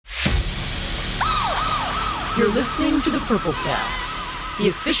You're listening to the PurpleCast, the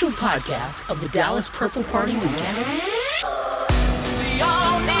official podcast of the Dallas Purple Party Weekend. We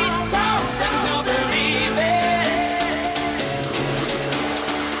all need something to believe in.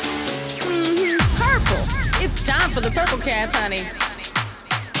 Purple. It's time for the PurpleCast, honey.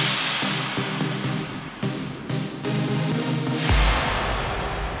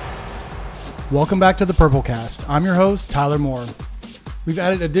 Welcome back to the PurpleCast. I'm your host, Tyler Moore. We've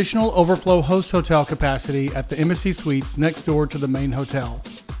added additional overflow host hotel capacity at the Embassy Suites next door to the main hotel.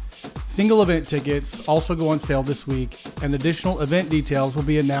 Single event tickets also go on sale this week, and additional event details will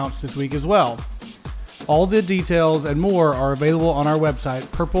be announced this week as well. All the details and more are available on our website,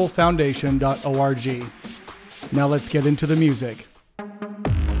 purplefoundation.org. Now let's get into the music.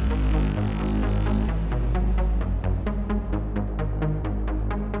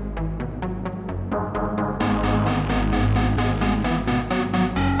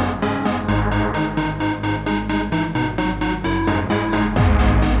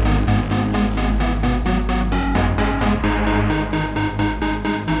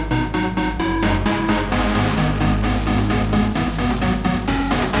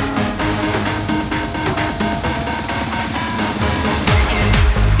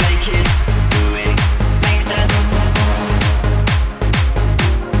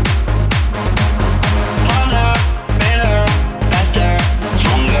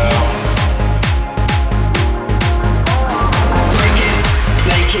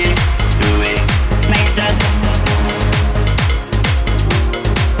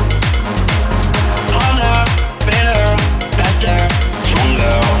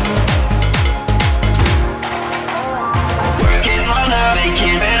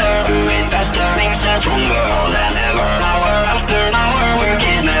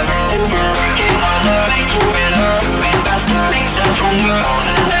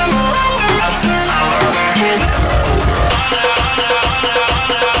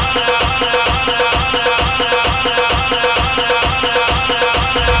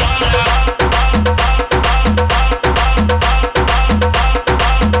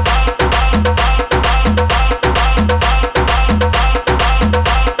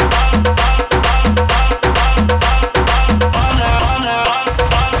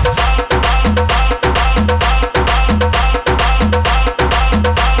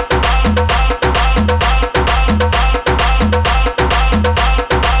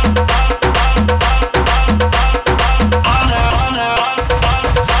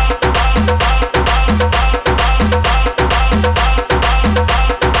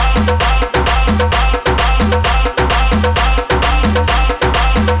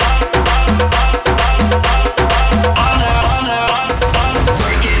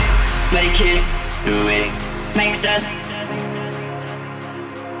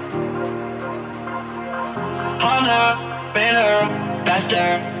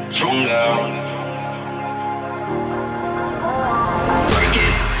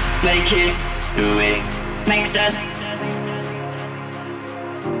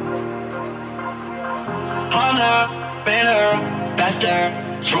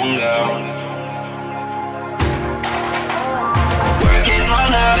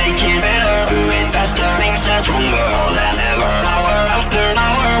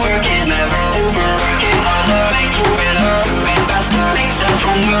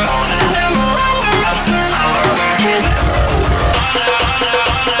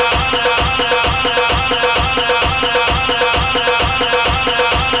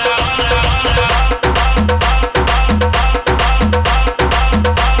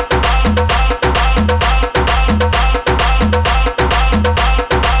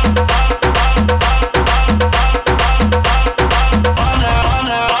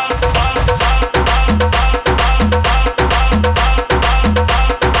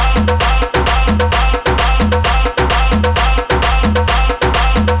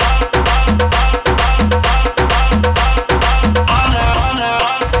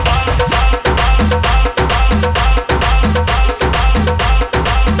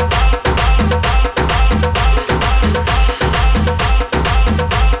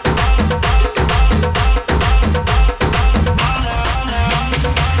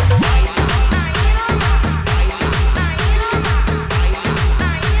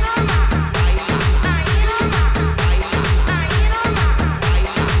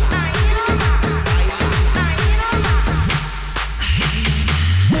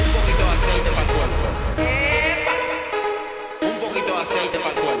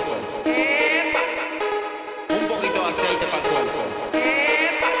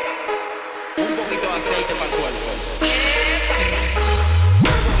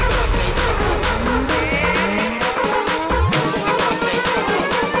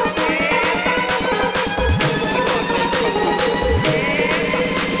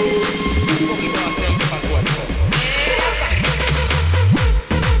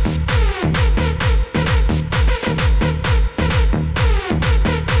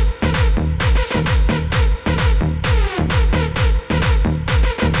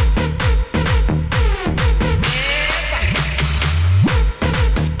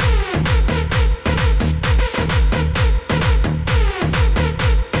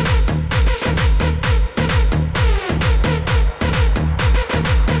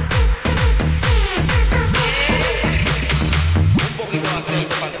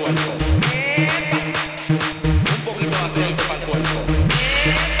 pa'l cuerpo. Un poquito de aceite pa'l cuerpo.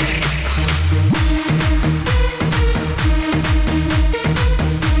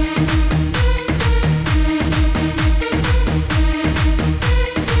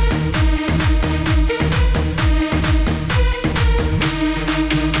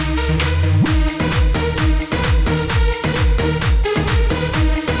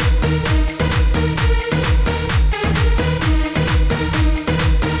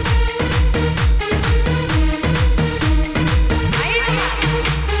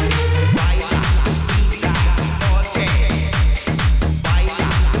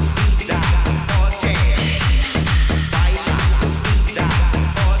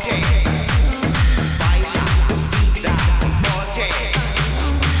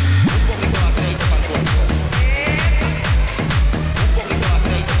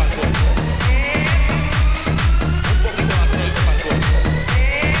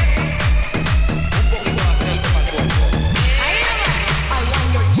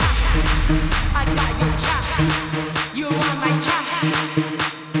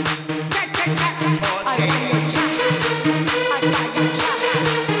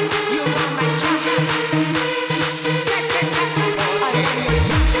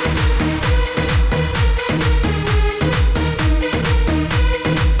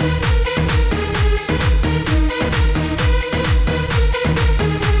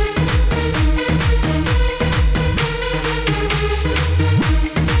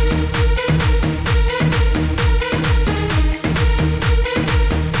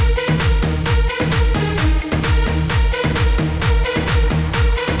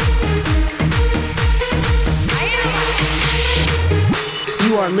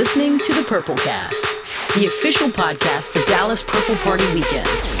 You are listening to the PurpleCast, the official podcast for Dallas Purple Party Weekend.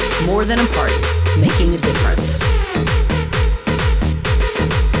 More than a party, making a difference.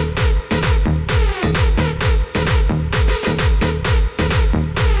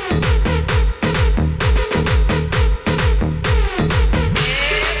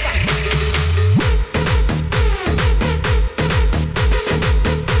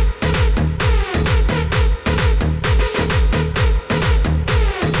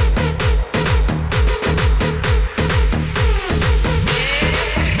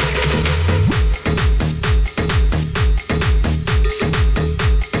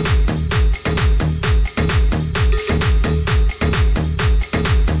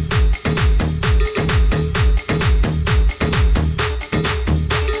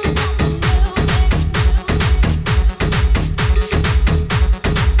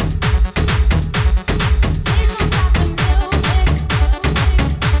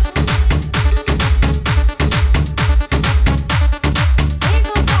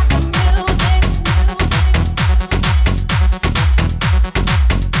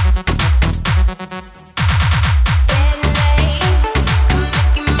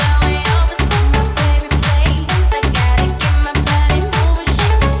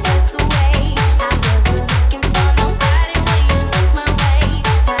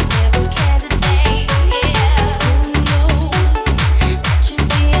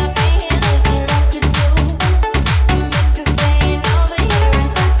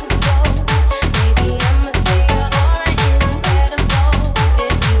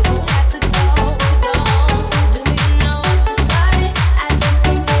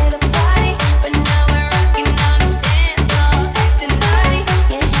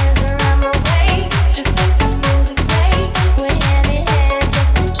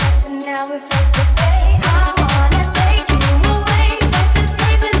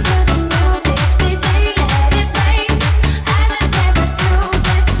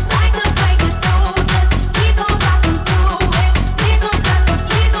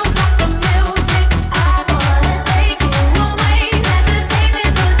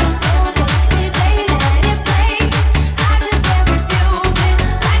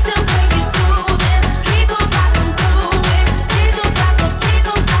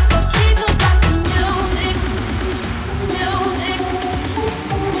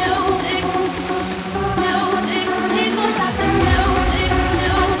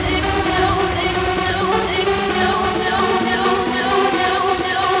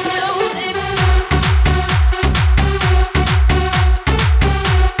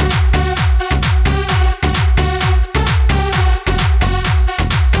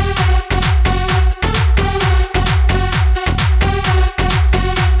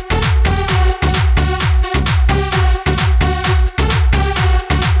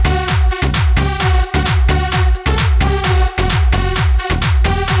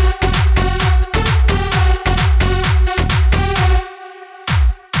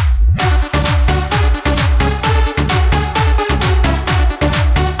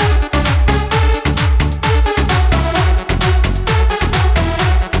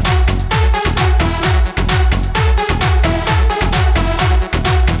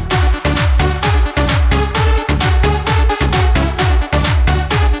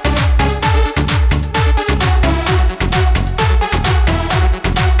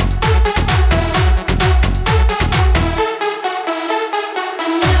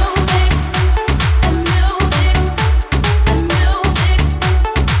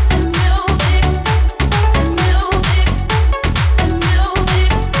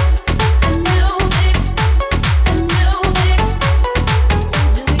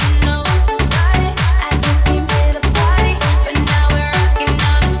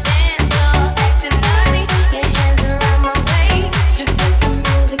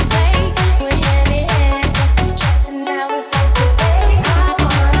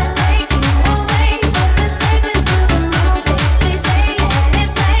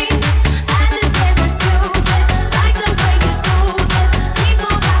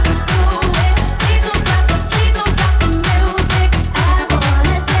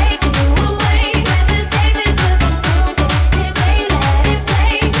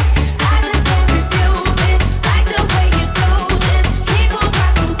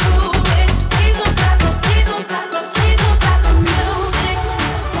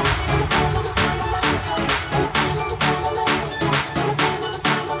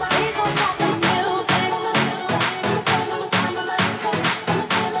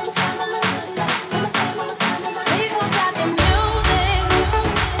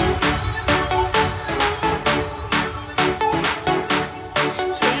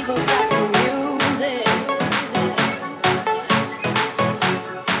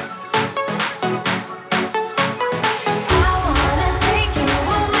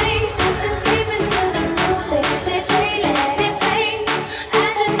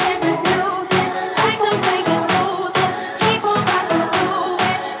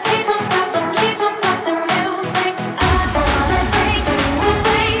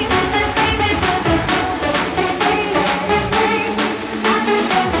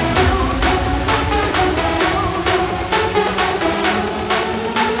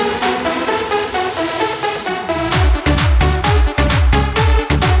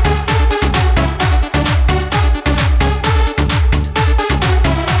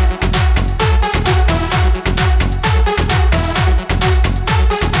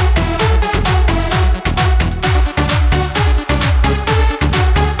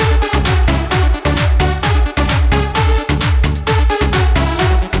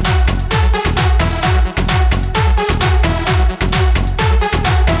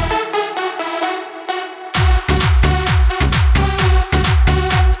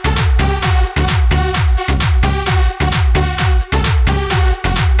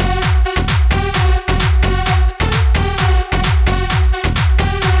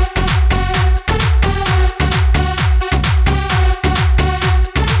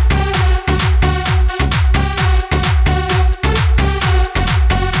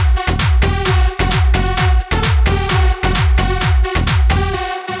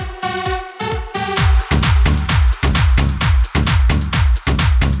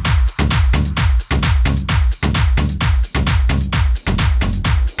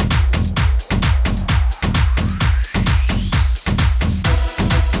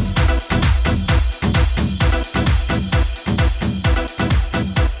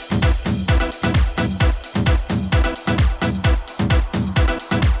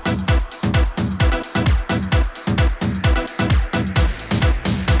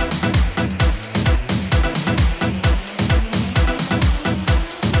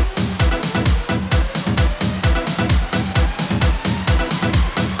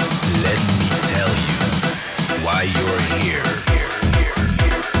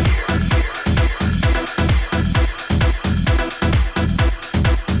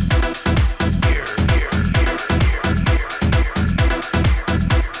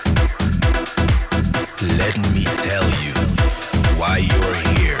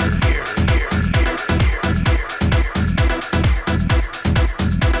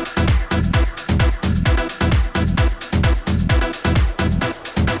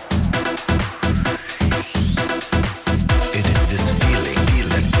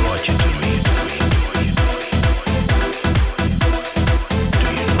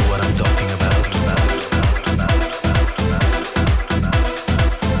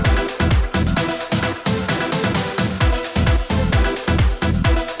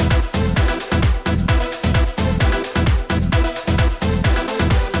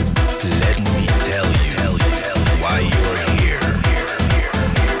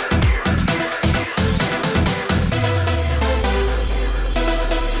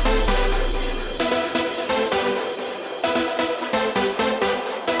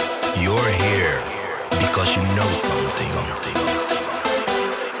 You're here because you know something.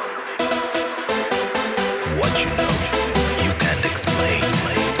 What you know, you can't explain.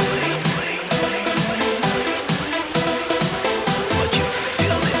 But you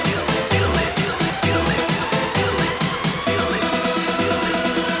feel it, feel it, feel it, feel it, feel it, feel it, feel it,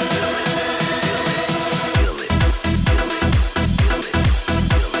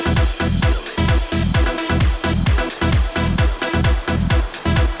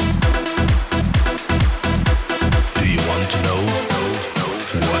 Do you want to know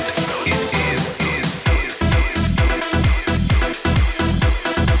what it is?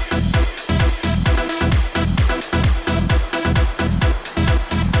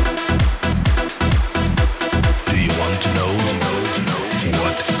 Do you want to know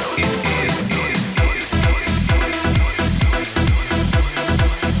what it is?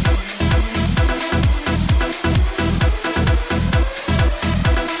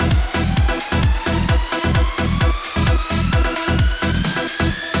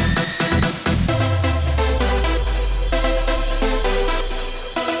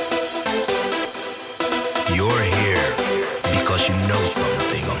 You're here because you know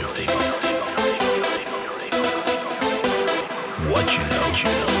something. What you know,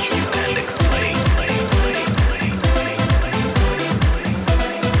 you can't explain.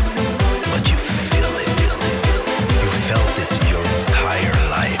 But you feel it. You felt it your entire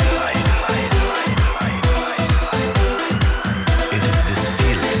life. It is this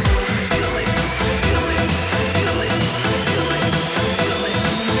feeling. Feel it, feel it, feel it, feel it, feel it, feel it,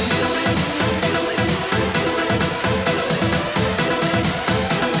 feel it.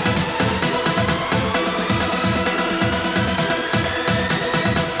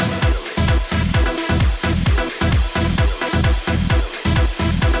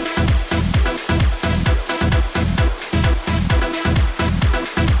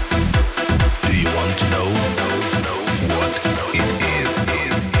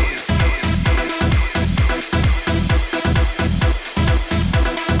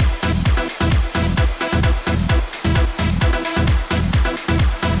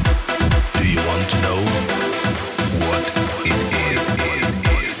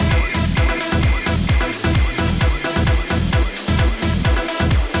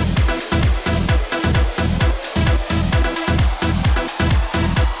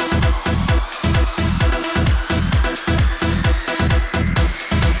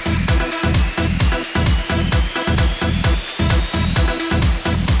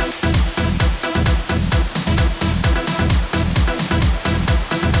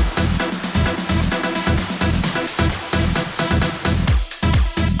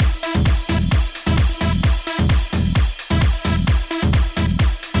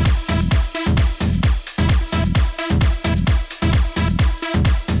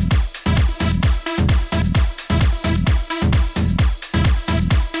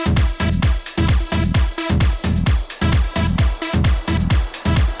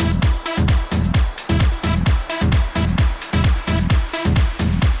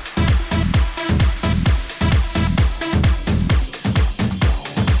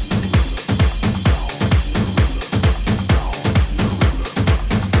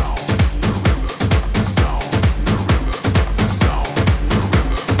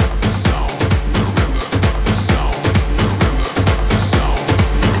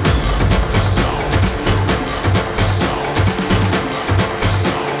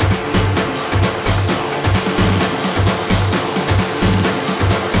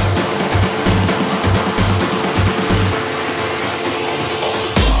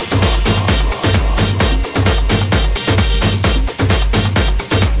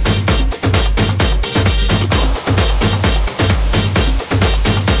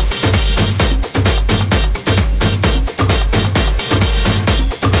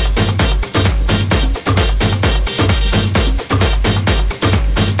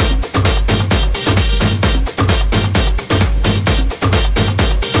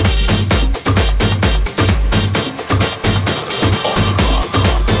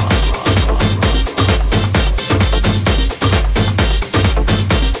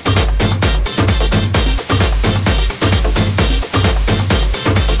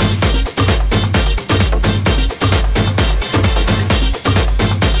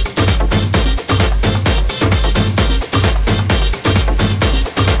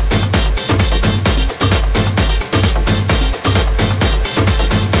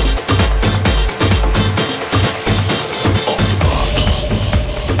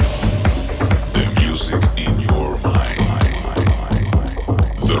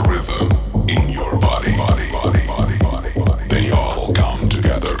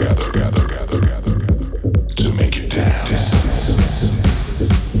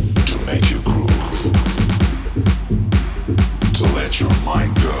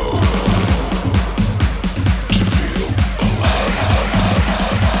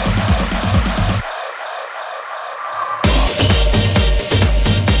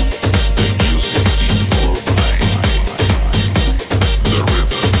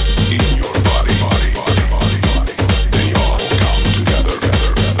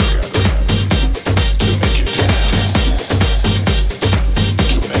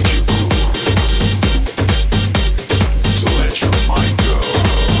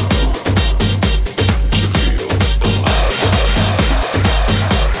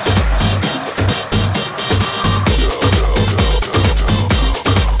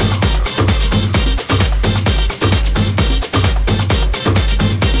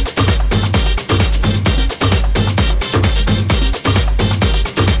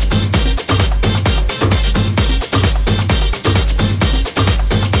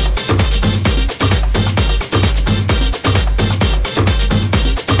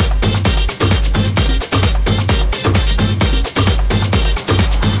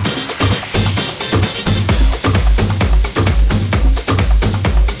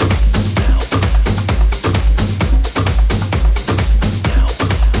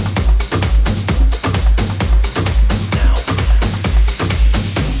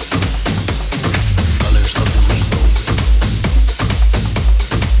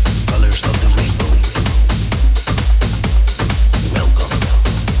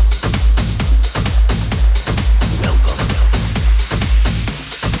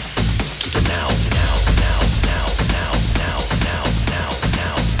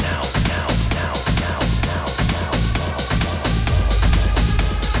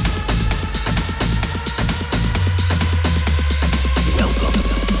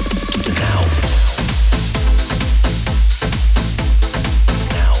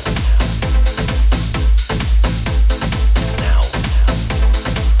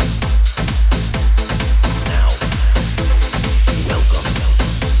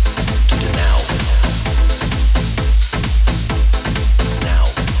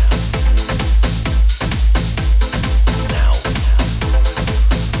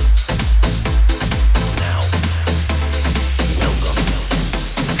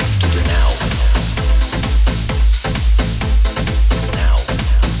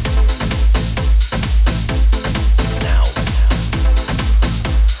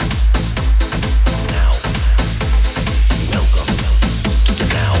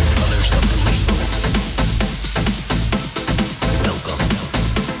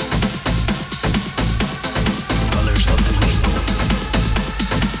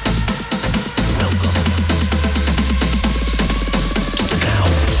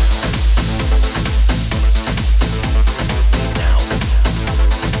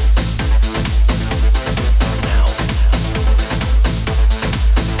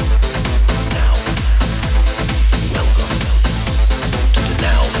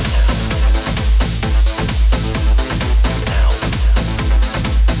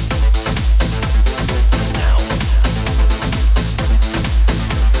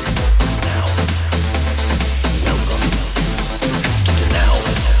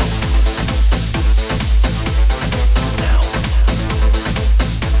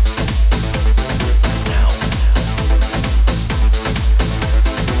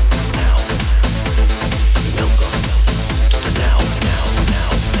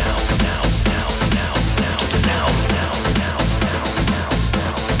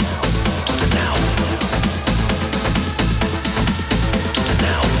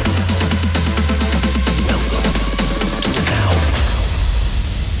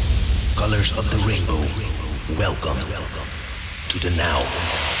 Colors of the rainbow. Welcome to the now.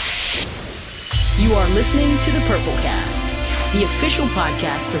 You are listening to the PurpleCast, the official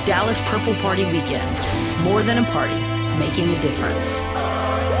podcast for Dallas Purple Party Weekend. More than a party, making a difference.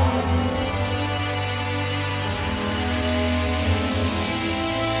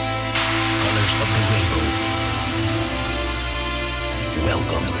 Colors of the rainbow.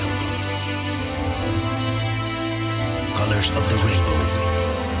 Welcome. Colors of the rainbow.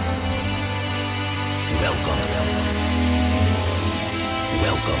 Welcome.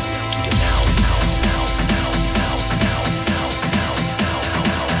 Welcome to the now.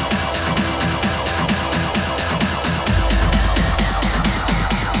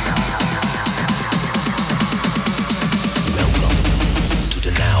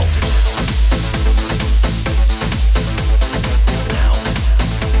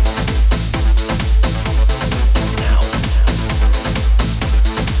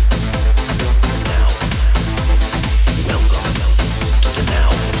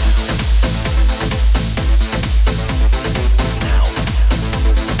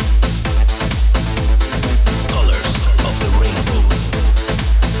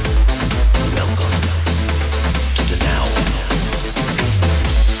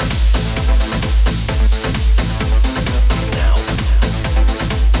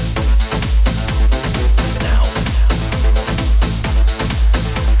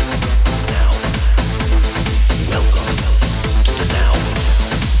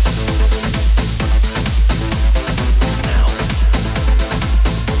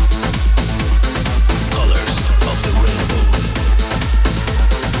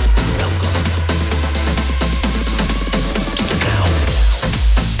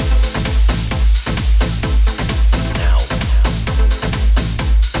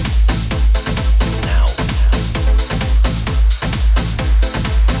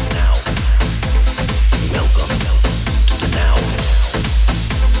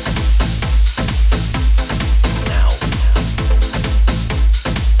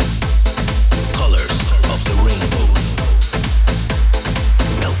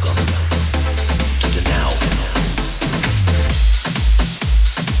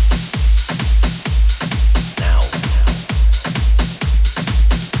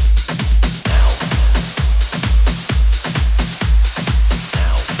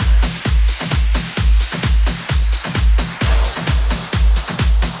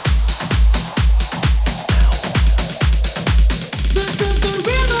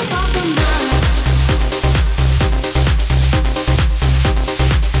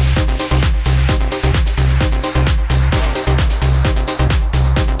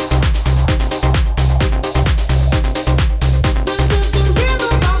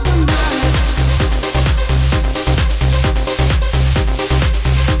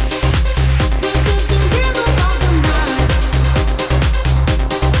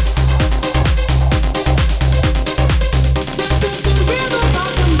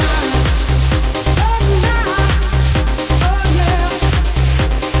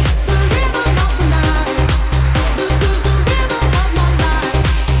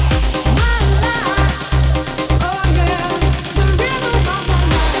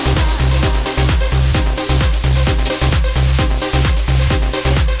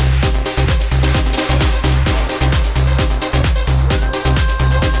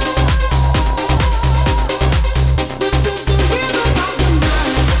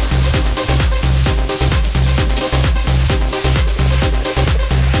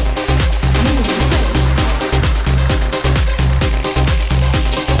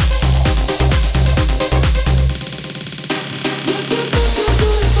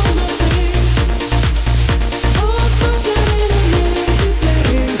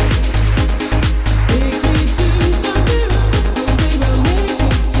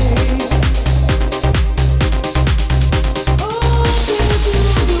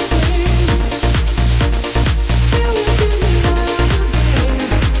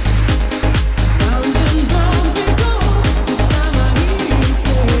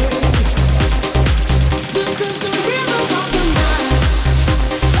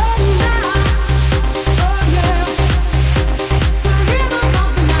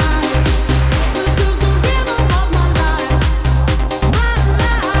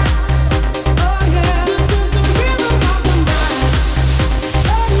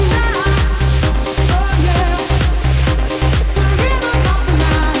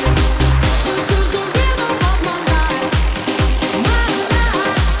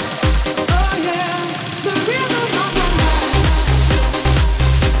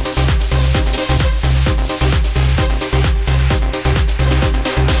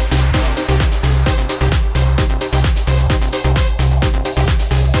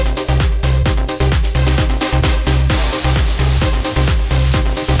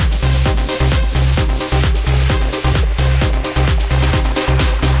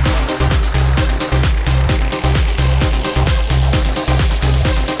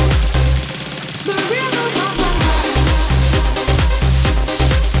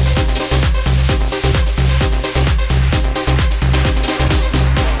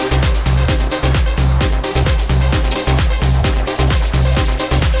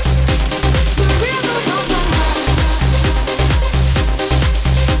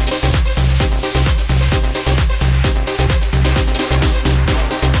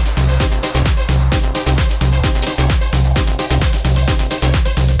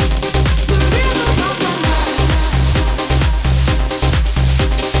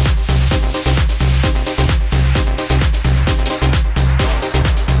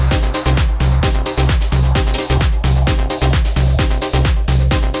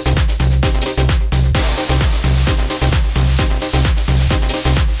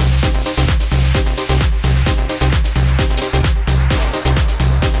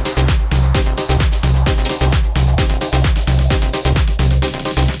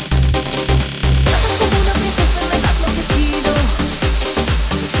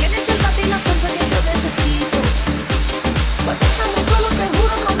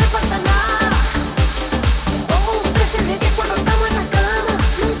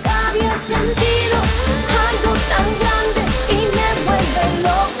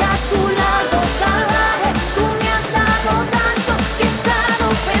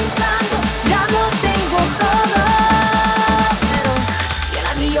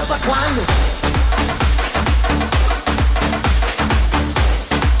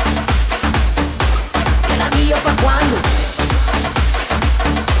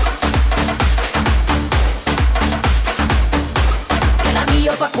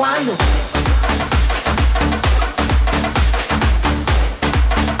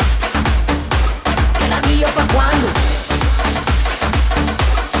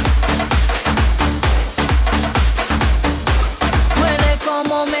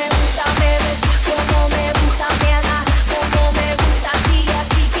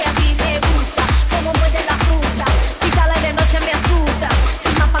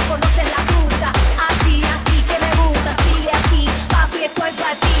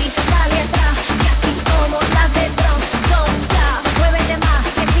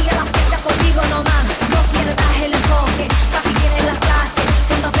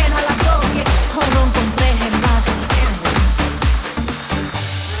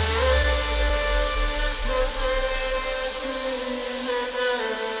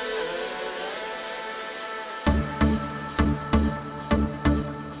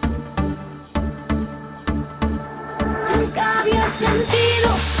 sentido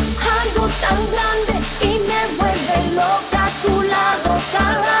algo tan grande y me vuelve loca a tu lado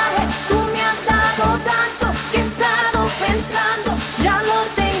salvaje. Tú me has dado tanto que he estado pensando, ya lo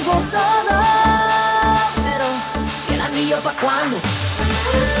tengo todo, pero ¿y el anillo pa' cuándo?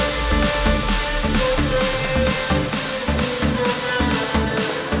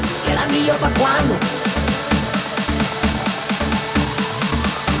 ¿Y el anillo pa' cuándo?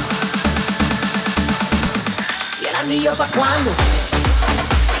 ¿Y el anillo pa' cuándo?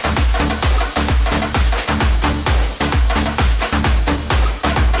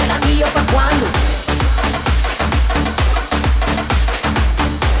 ¿Y el anillo pa' cuándo?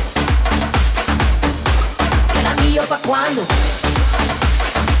 ¿Y el anillo pa' cuándo?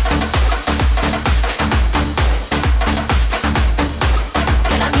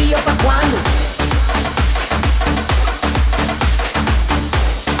 ¿Y el anillo pa' cuándo?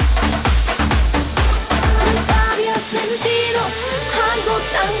 Nunca había sentido algo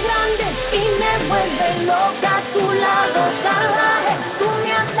tan grande y me vuelve loca a tu lado salvaje. Tú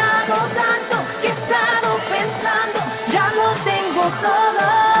me has dado tanto que he estado pensando, ya lo tengo todo,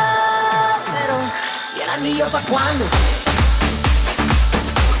 pero ¿y el anillo pa' cuándo?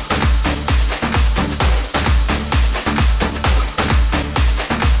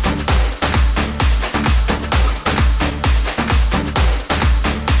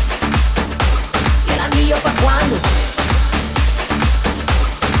 ¿Y el anillo pa' cuándo?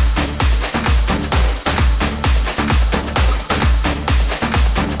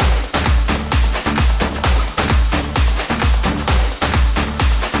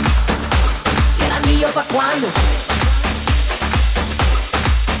 ¿Y el anillo pa' cuándo?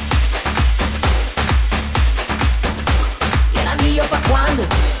 ¿Y el anillo pa' cuándo?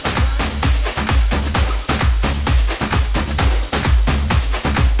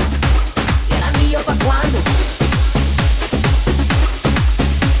 ¿Y el anillo pa' cuándo?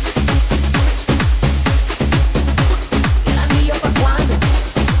 ¿Y el anillo pa' cuándo?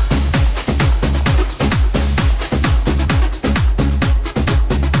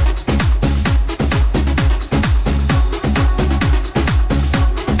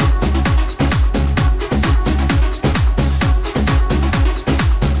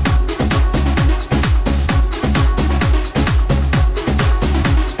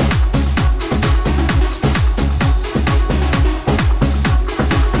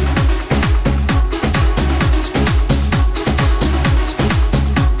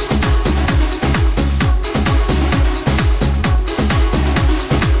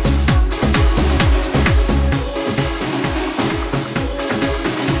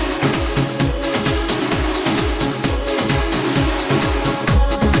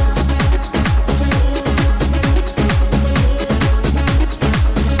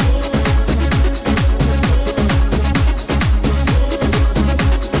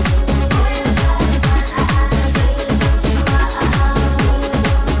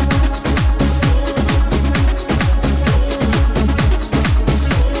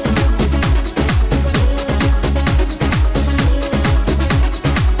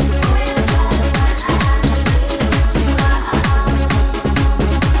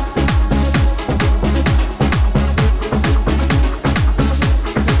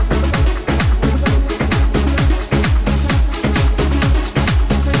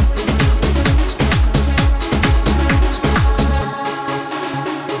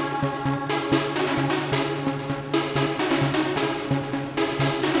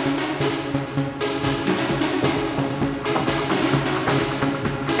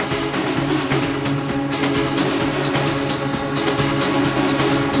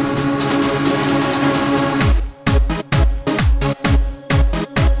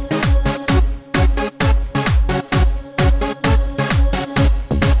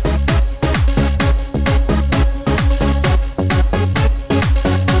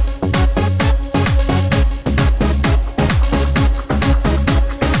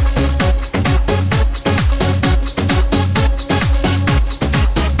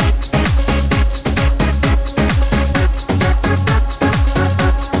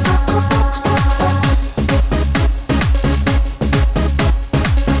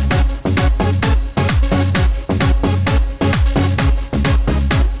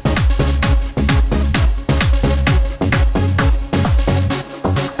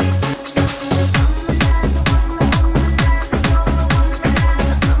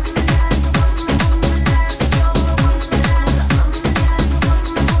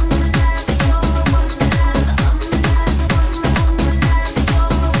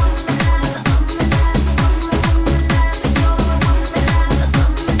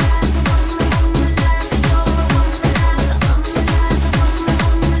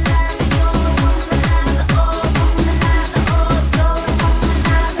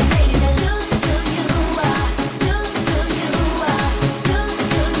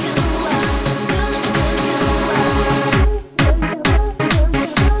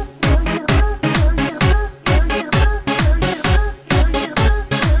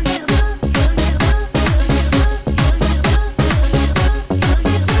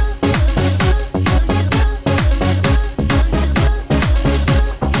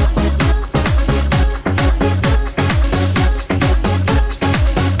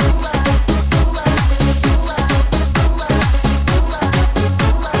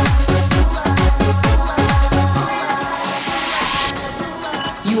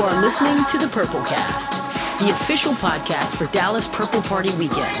 are listening to the PurpleCast, the official podcast for Dallas Purple Party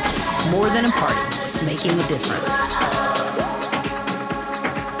Weekend. More than a party, making a difference.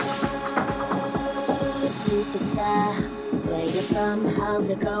 Superstar, where you from? How's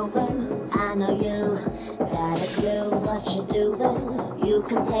it going? I know you got a clue what you're doing. You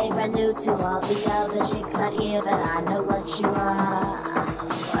can play brand new to all the other chicks out here, but I know what you are.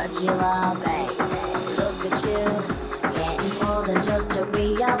 What you are, baby. Look at you, getting more than just a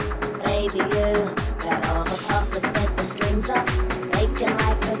re-up. Baby, you got all the puppets with the strings up. Faking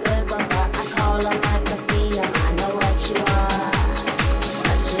like a good one, but I call them like I see them. I know what you are.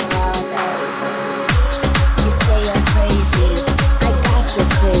 What you are, baby. You say I'm crazy, I got you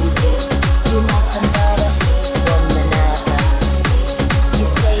crazy. You nothing but a womanizer. You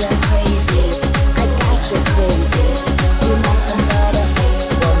say I'm crazy, I got you crazy. You nothing but a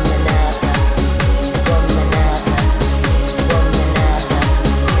womanizer. Womanizer, womanizer,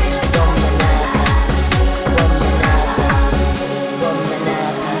 womanizer, womanizer.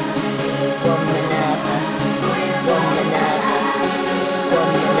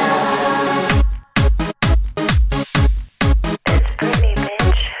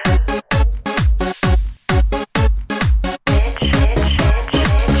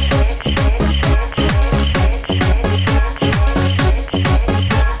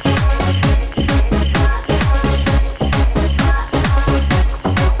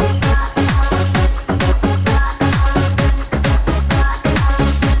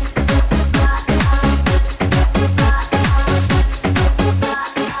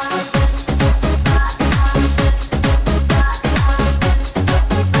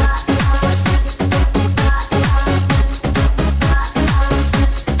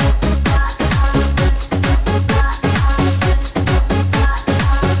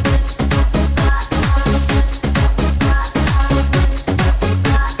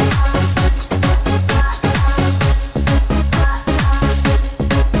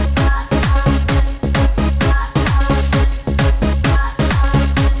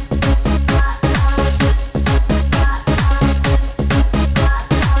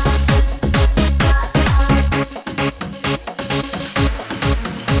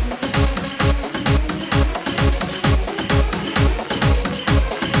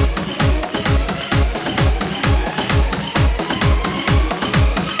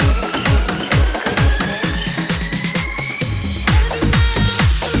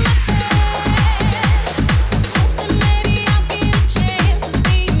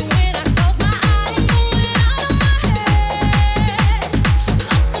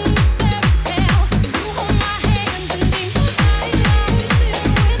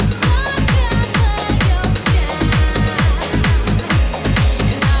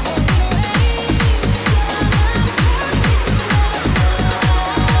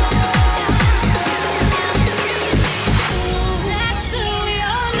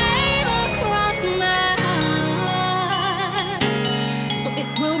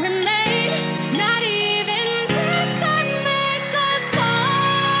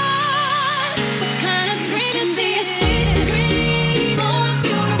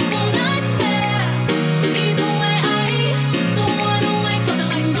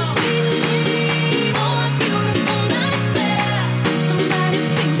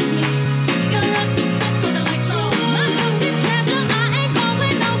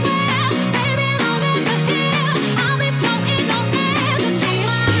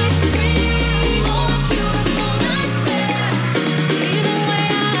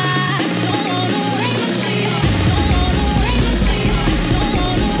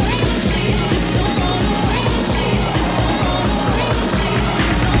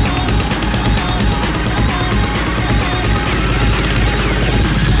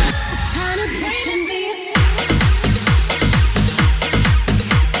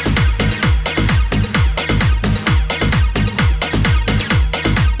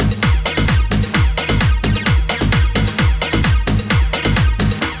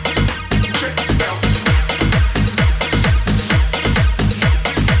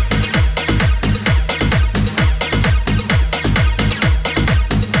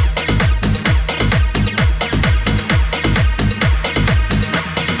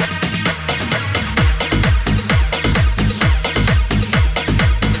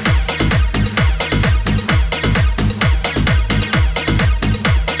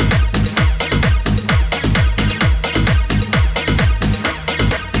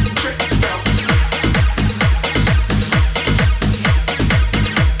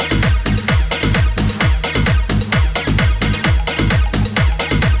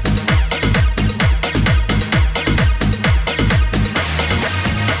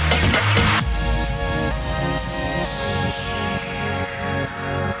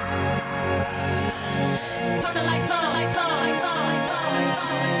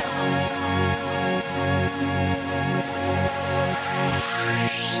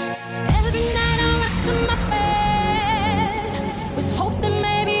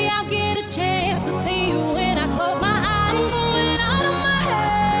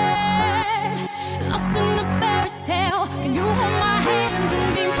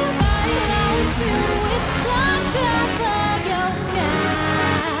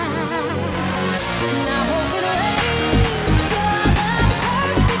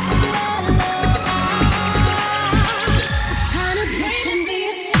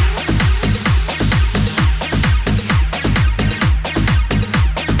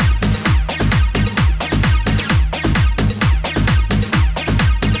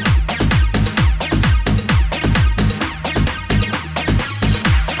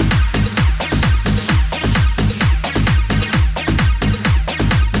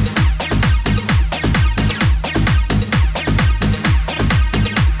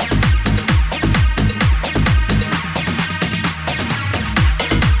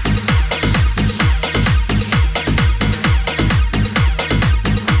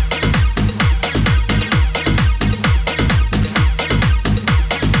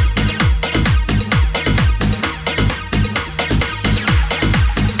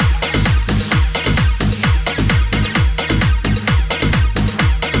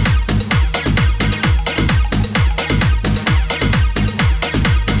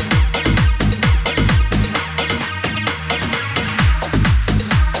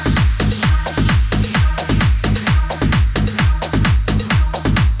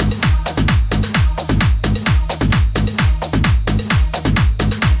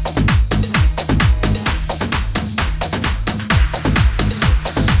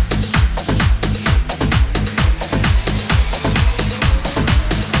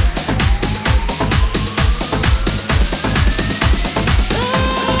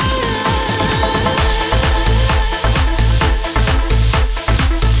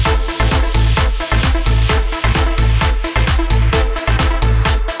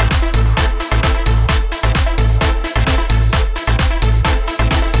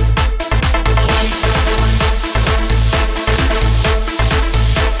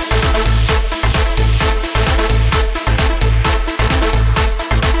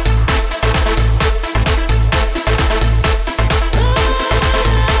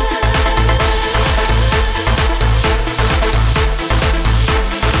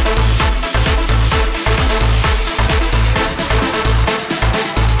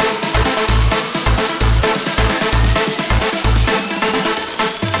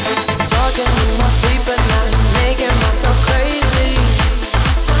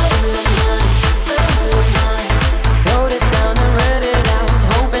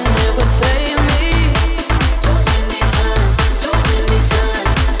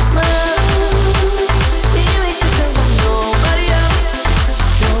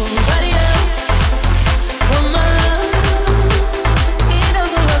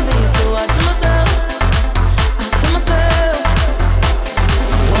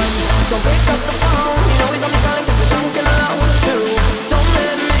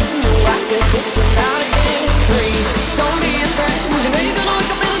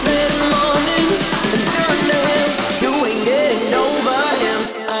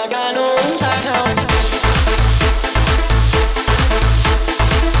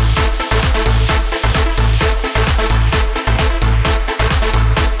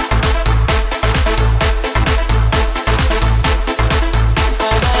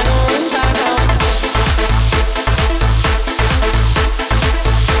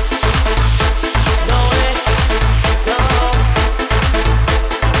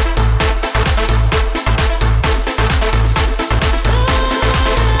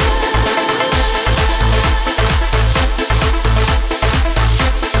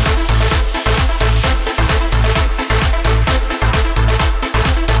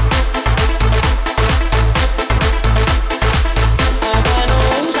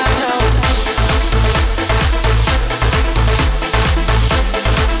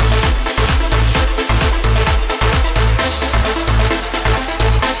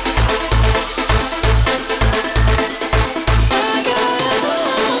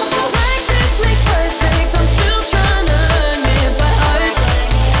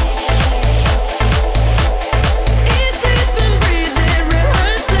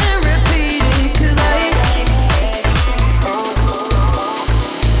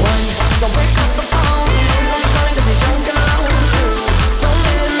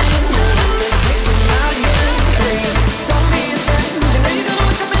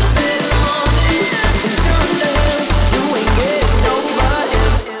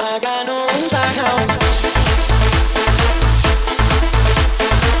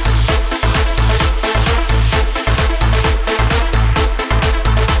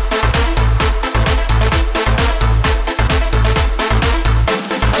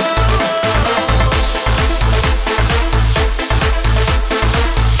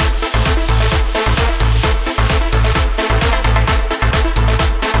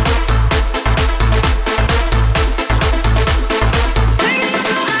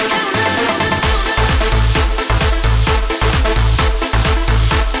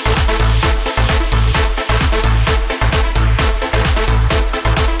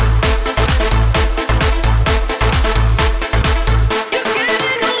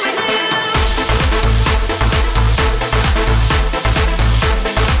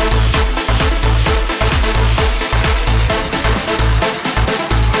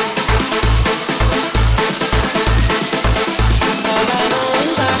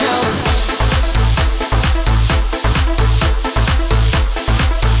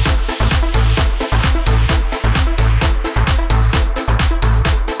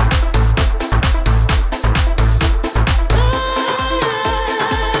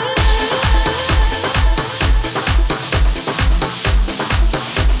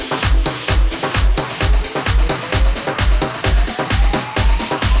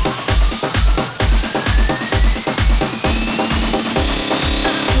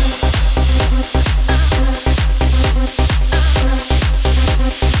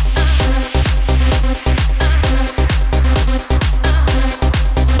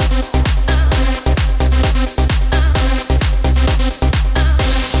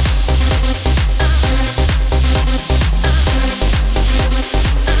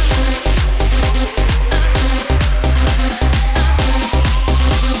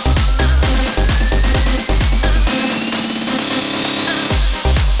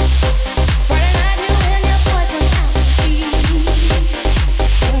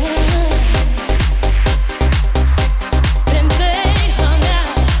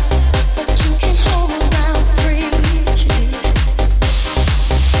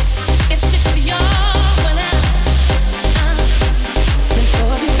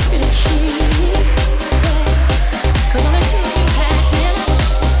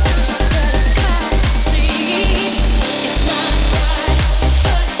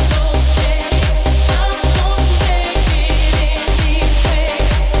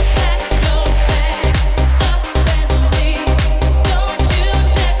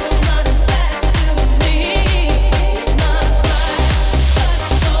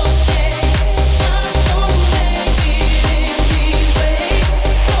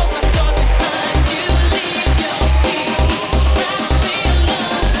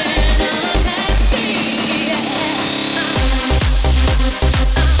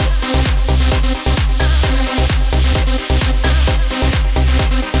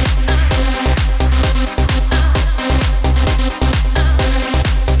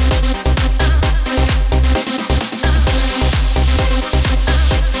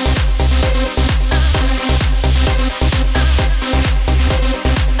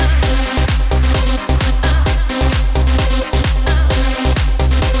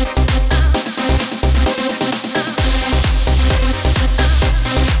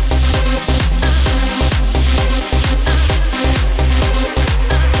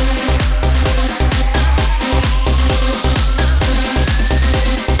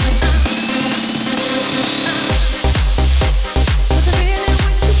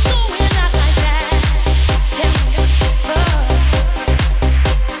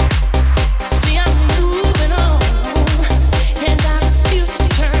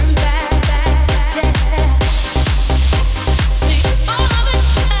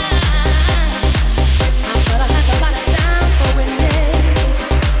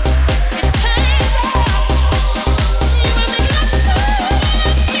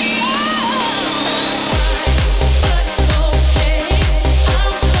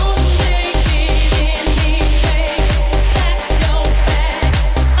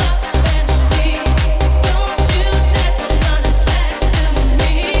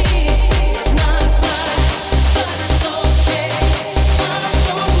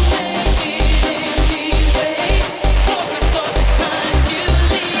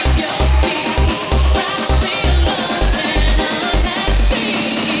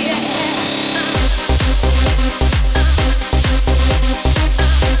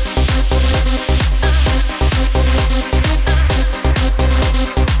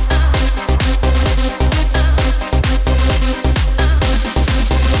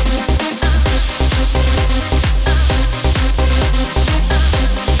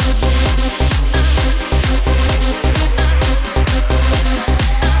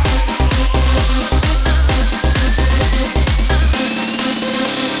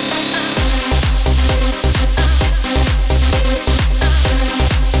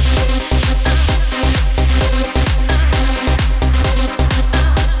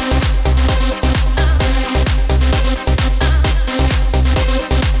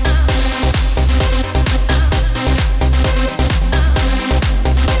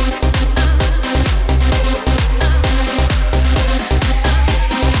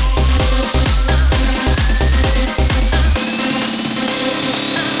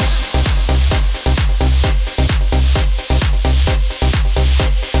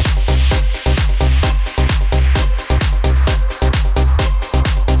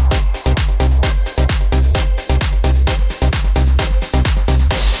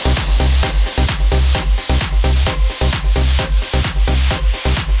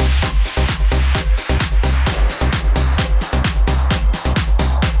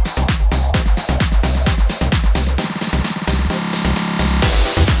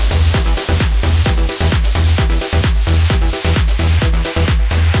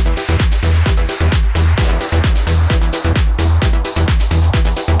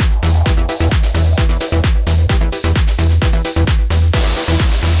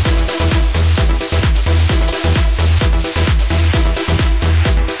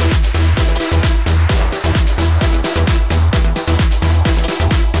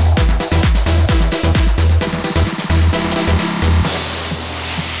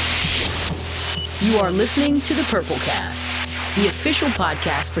 are listening to the PurpleCast, the official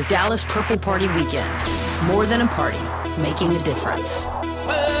podcast for Dallas Purple Party Weekend. More than a party, making a difference.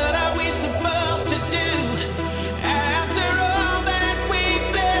 What are we supposed to do after all that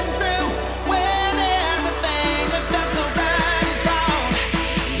we've been through? When everything that felt so right is gone,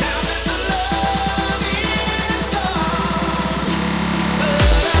 now that the love is gone.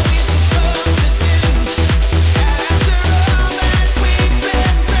 What are we supposed to do after all that we've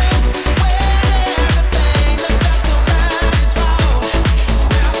been through? When everything that felt so right is gone, now that the love is gone.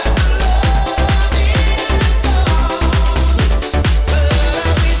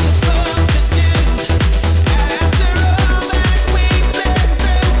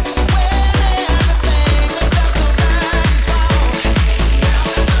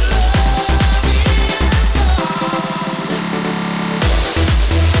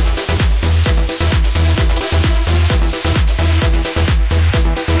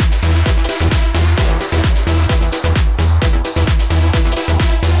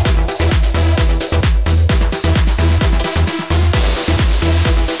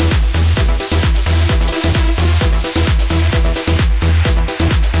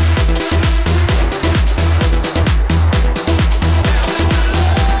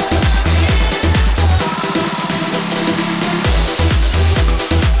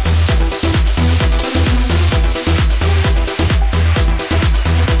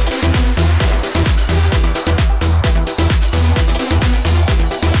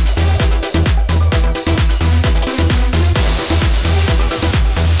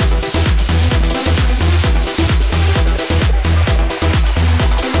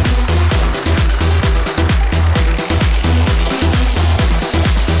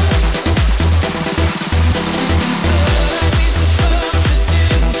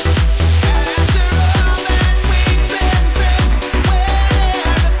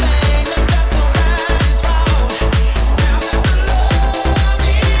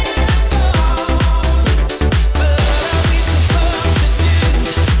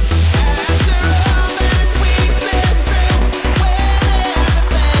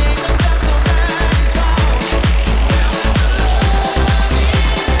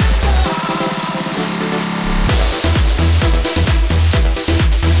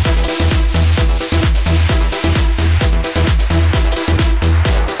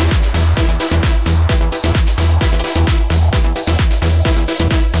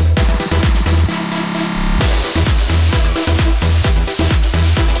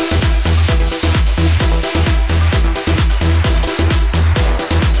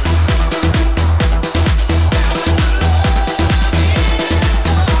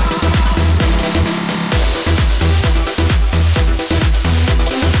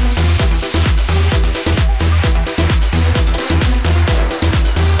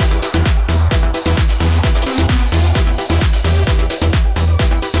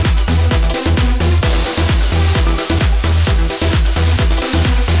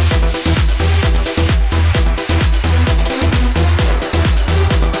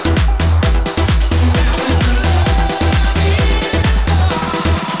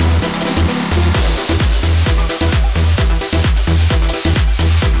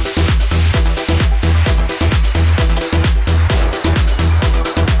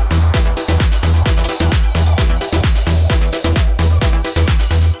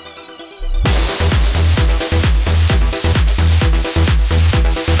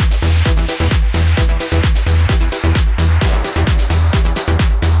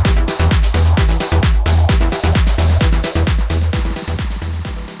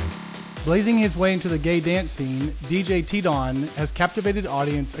 Blazing his way into the gay dance scene, DJ T-Don has captivated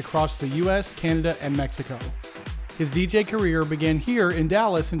audience across the US, Canada, and Mexico. His DJ career began here in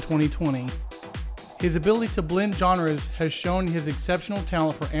Dallas in 2020. His ability to blend genres has shown his exceptional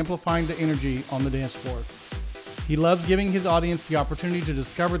talent for amplifying the energy on the dance floor. He loves giving his audience the opportunity to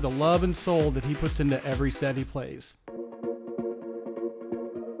discover the love and soul that he puts into every set he plays.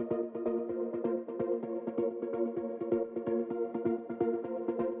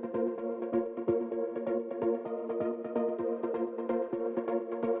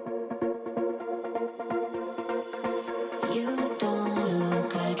 You don't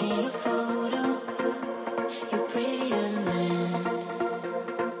look like in your photo. You're prettier than that.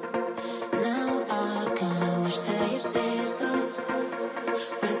 Now I kinda wish that you said so.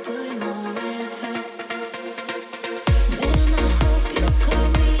 Would have put in more effort.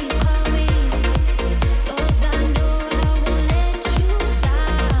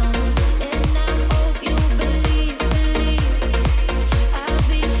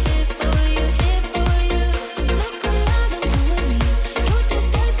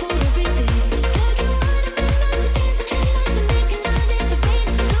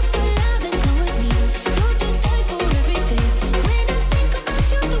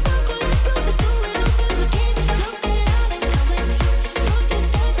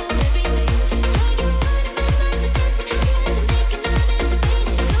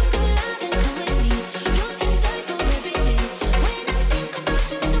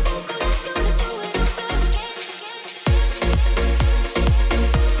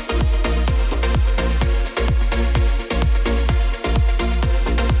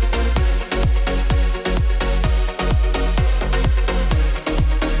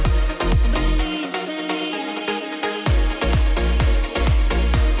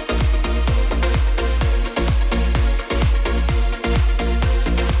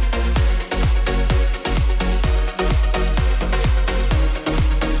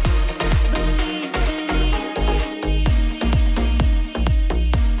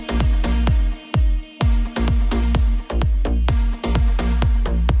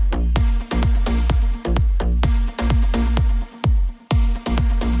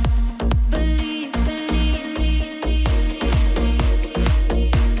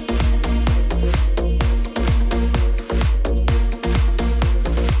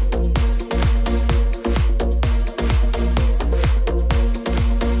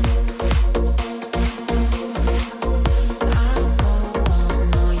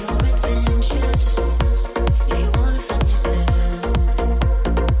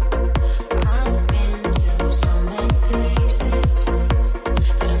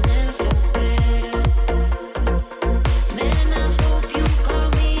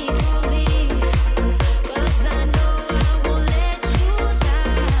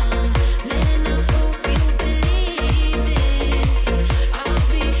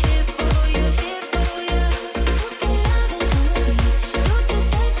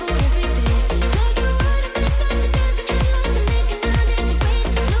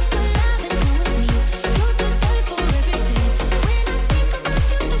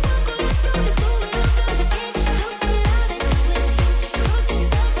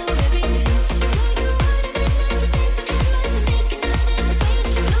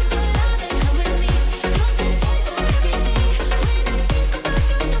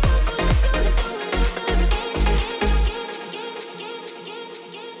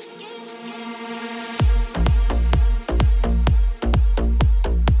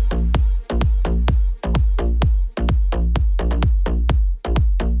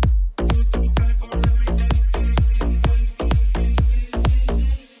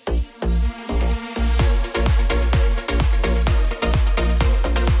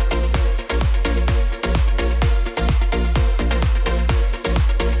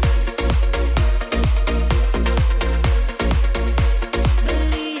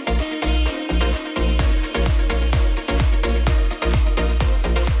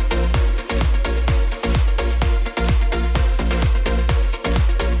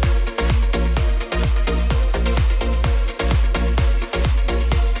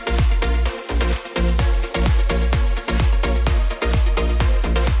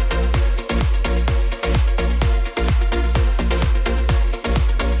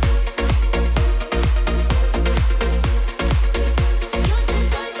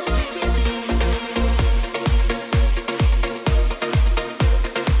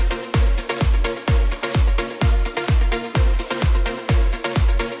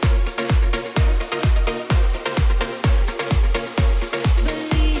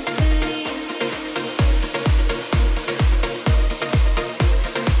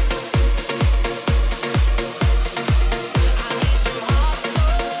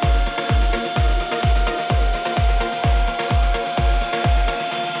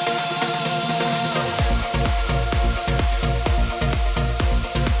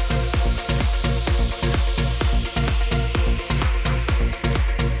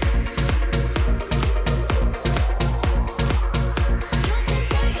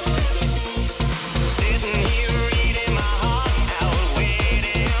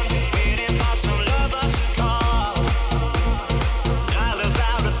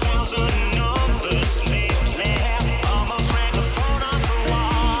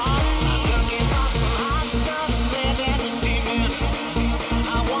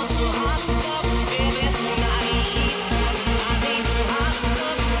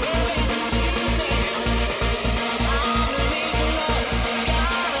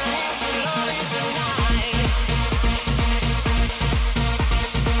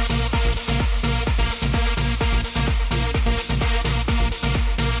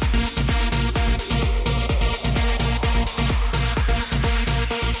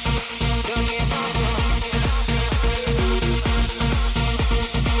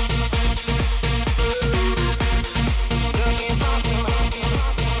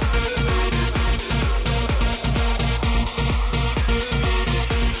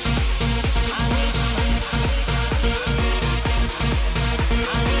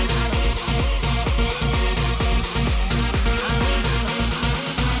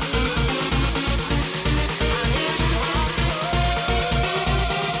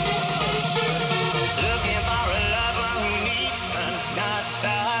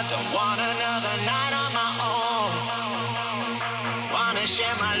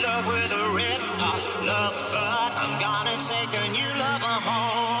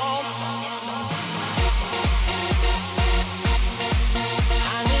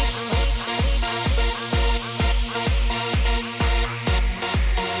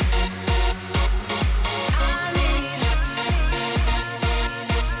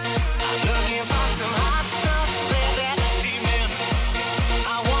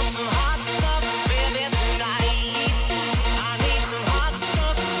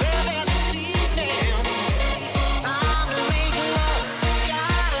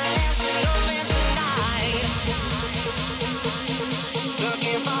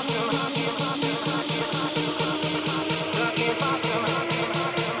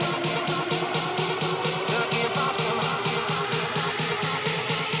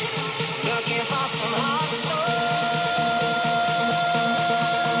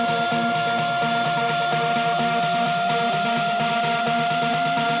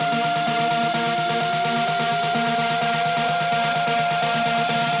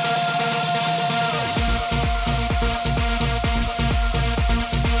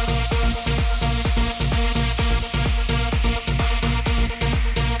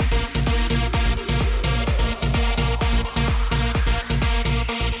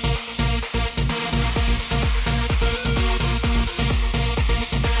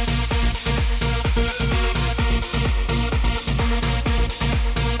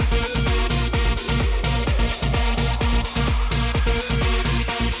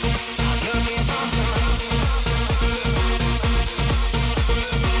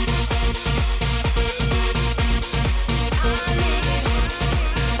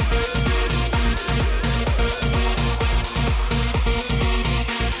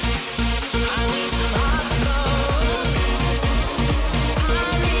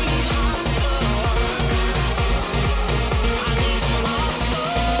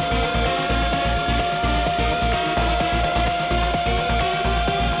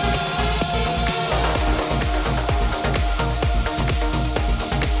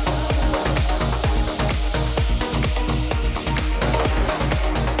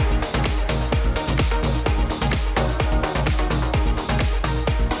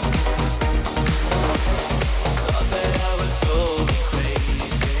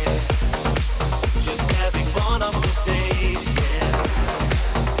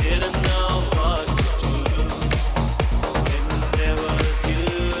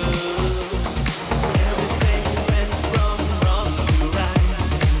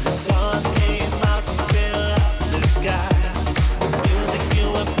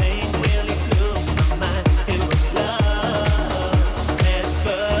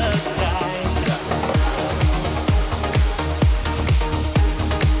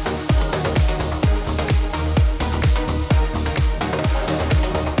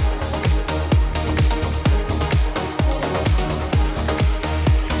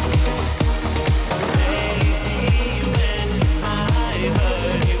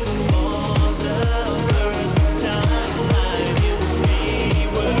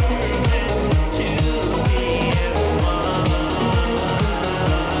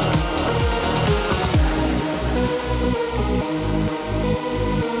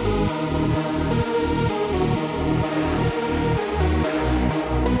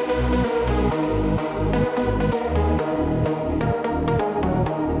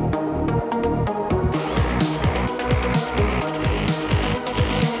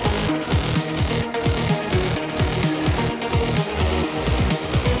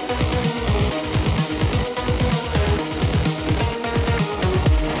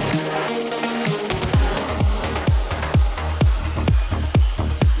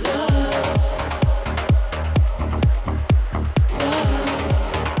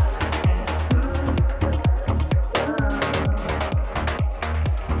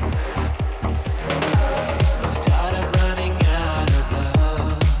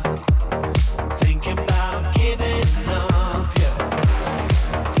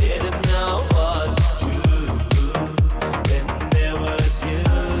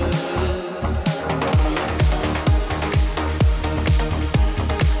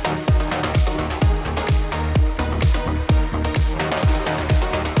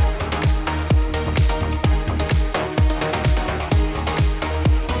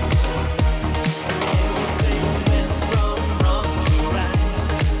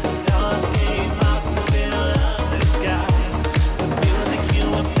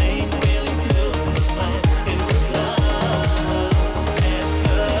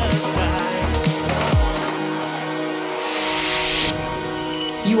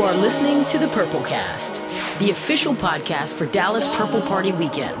 You are listening to the PurpleCast, the official podcast for Dallas Purple Party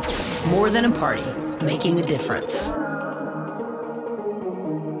Weekend. More than a party, making a difference.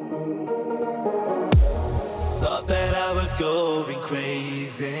 Thought that I was going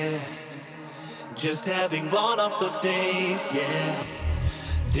crazy, just having one of those days, yeah.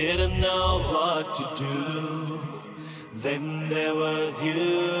 Didn't know what to do, then there was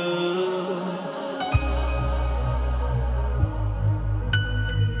you.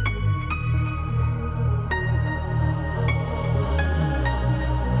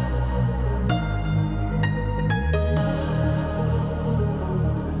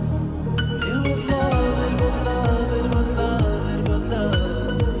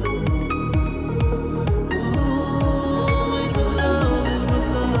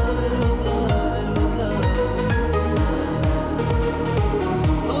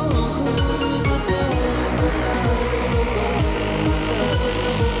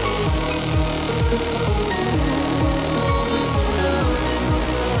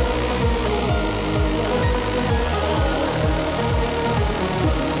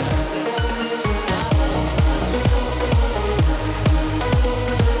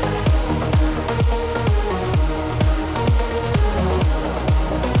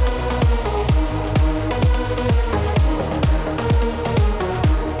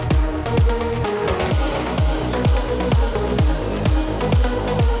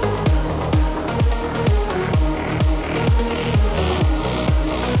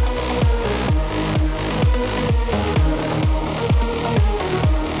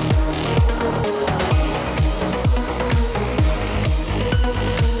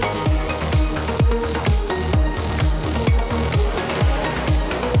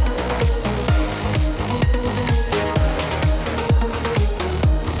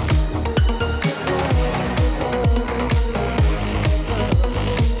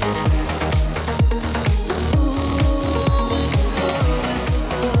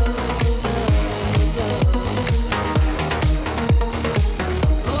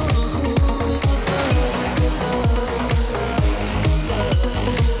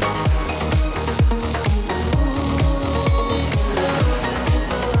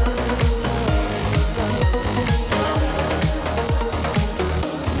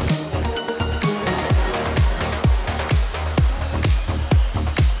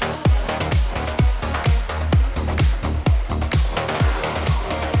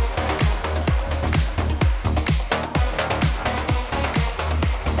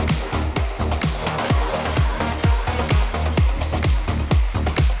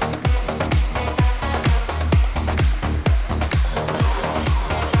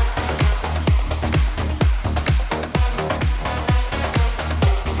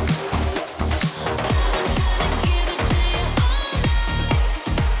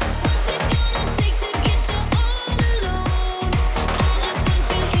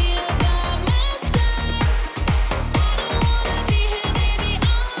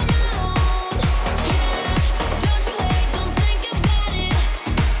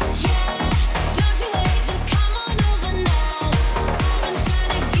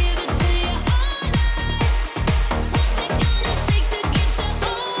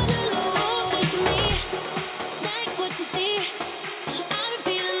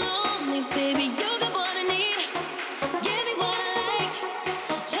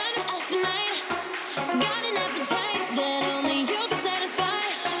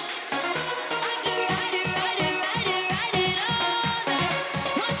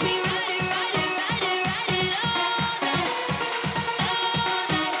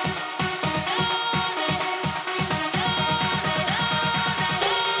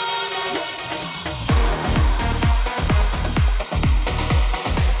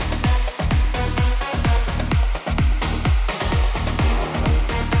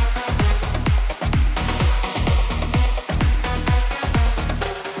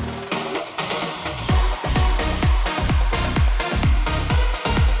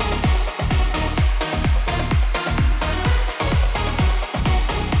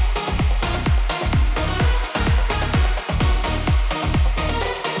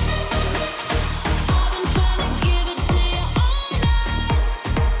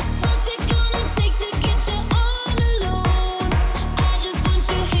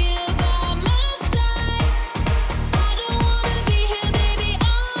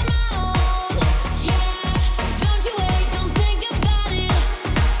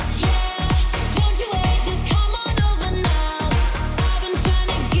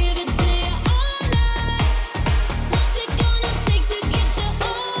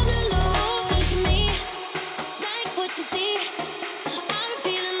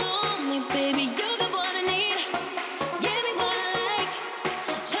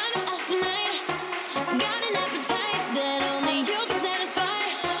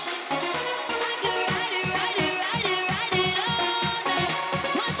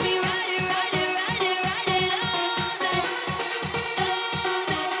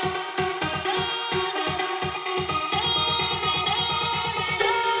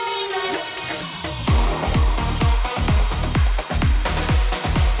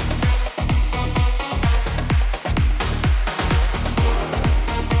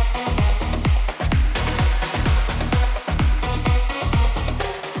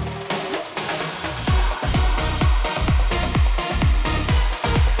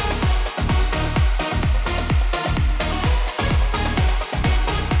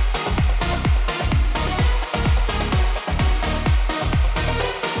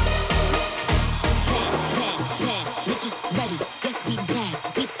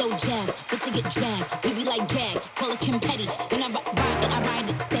 to get dragged. We be like gag, call it Kim Petty. When I ride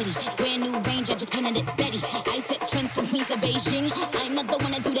it steady. Brand new range, I just painted it Betty. I set trends from Queens to Beijing. I'm not the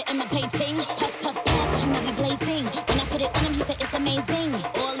one to do the imitating. Puff, puff, pass, cause you know we blazing. When I put it on him, he said it's amazing.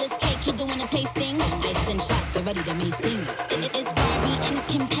 All this cake, he doing a tasting. Ice and shots, get ready to make sting. It's Barbie and it's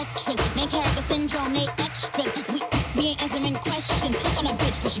Kim Petras. Main character syndrome, they extras. We ain't answering questions. Click on a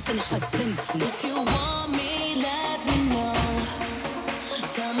bitch before she finish her sentence. If you want me, let me know.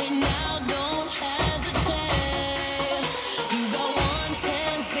 Tell me now, don't hesitate. You got one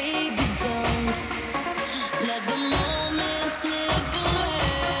chance, baby, don't let the moment slip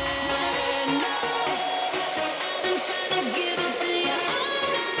away. No, I've been trying to give it to you all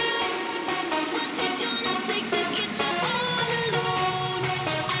night. What's it gonna take to get you all alone?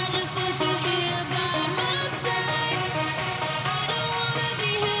 I just want you here by my side. I don't wanna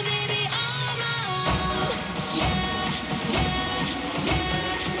be here, baby, on my own. Yeah, yeah,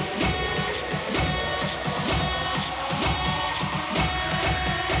 yeah, yeah.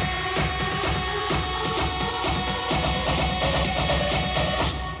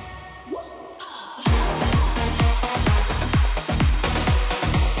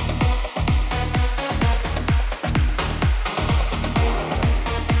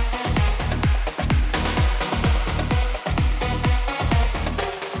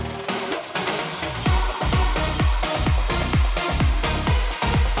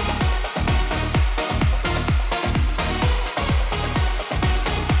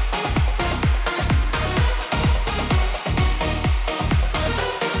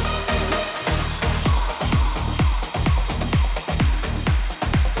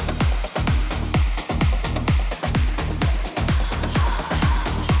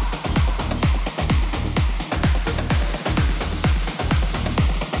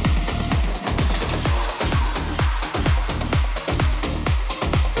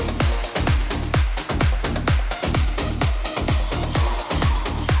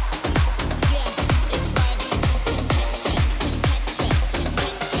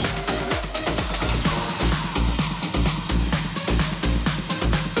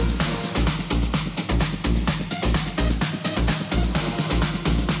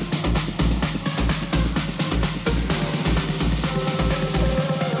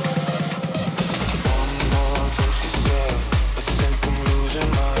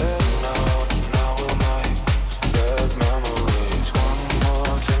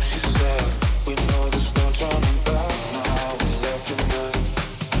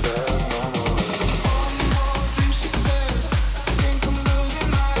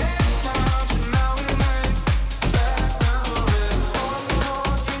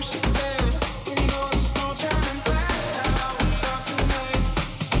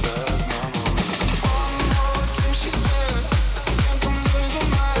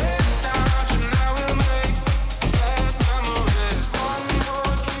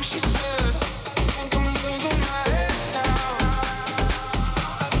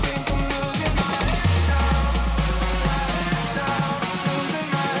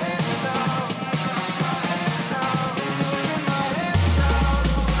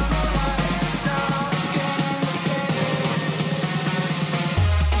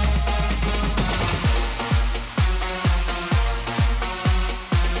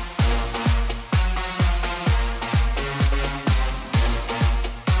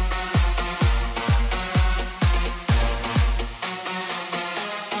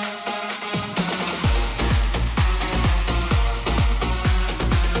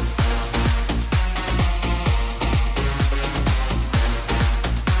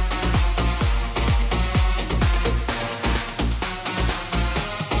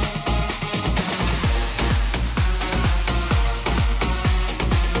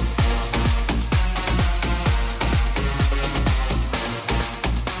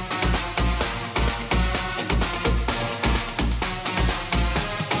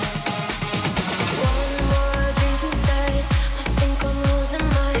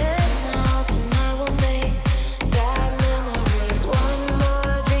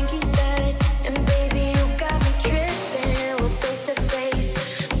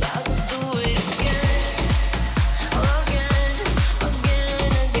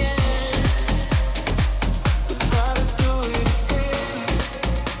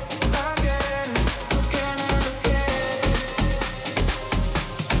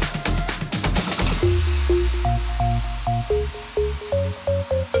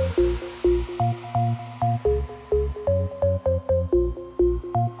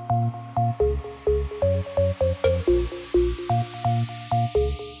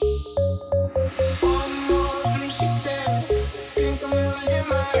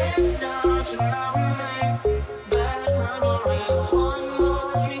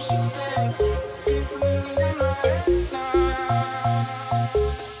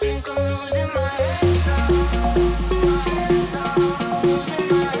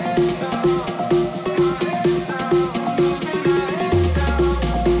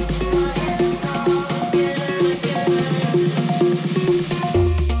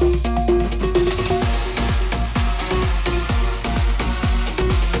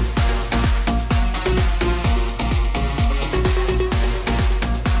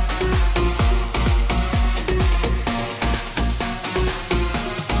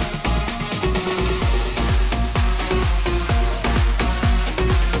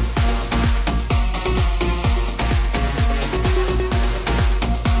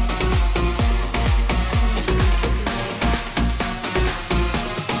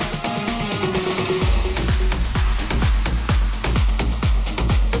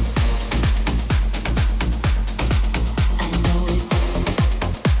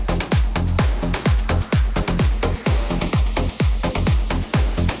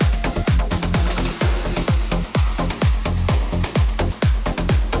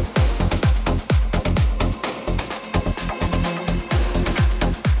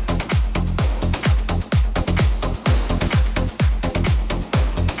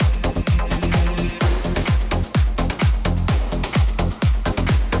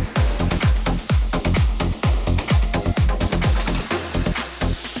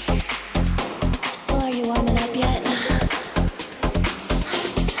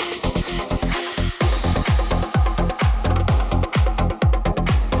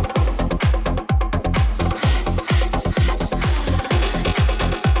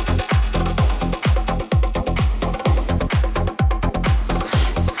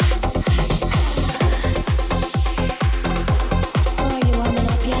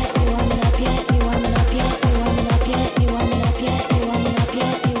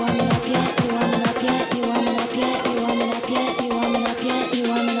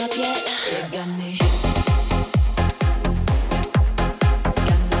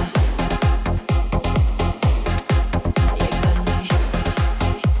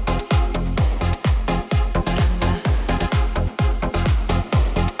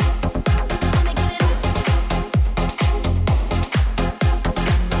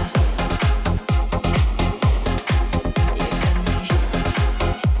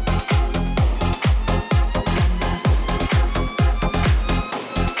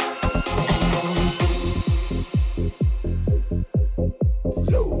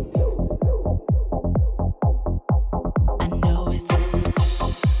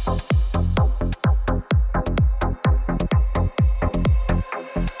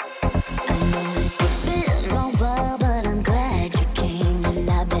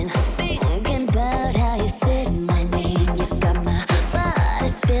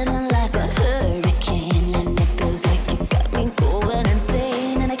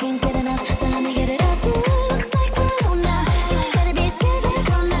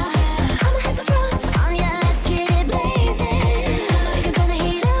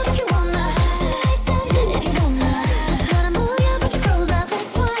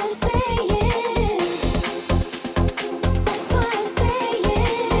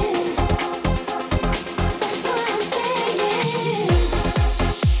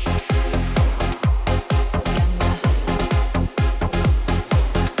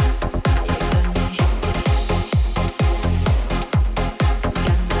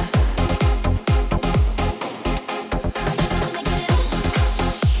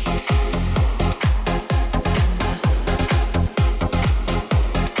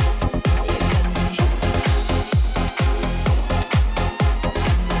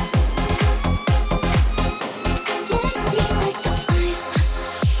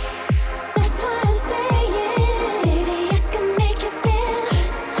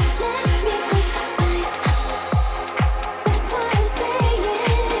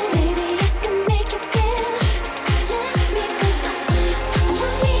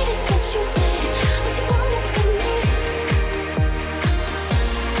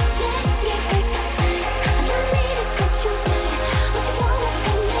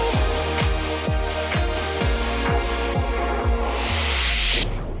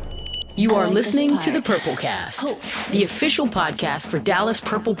 You are listening to the PurpleCast, the official podcast for Dallas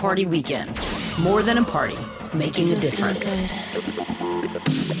Purple Party Weekend. More than a party, making a difference.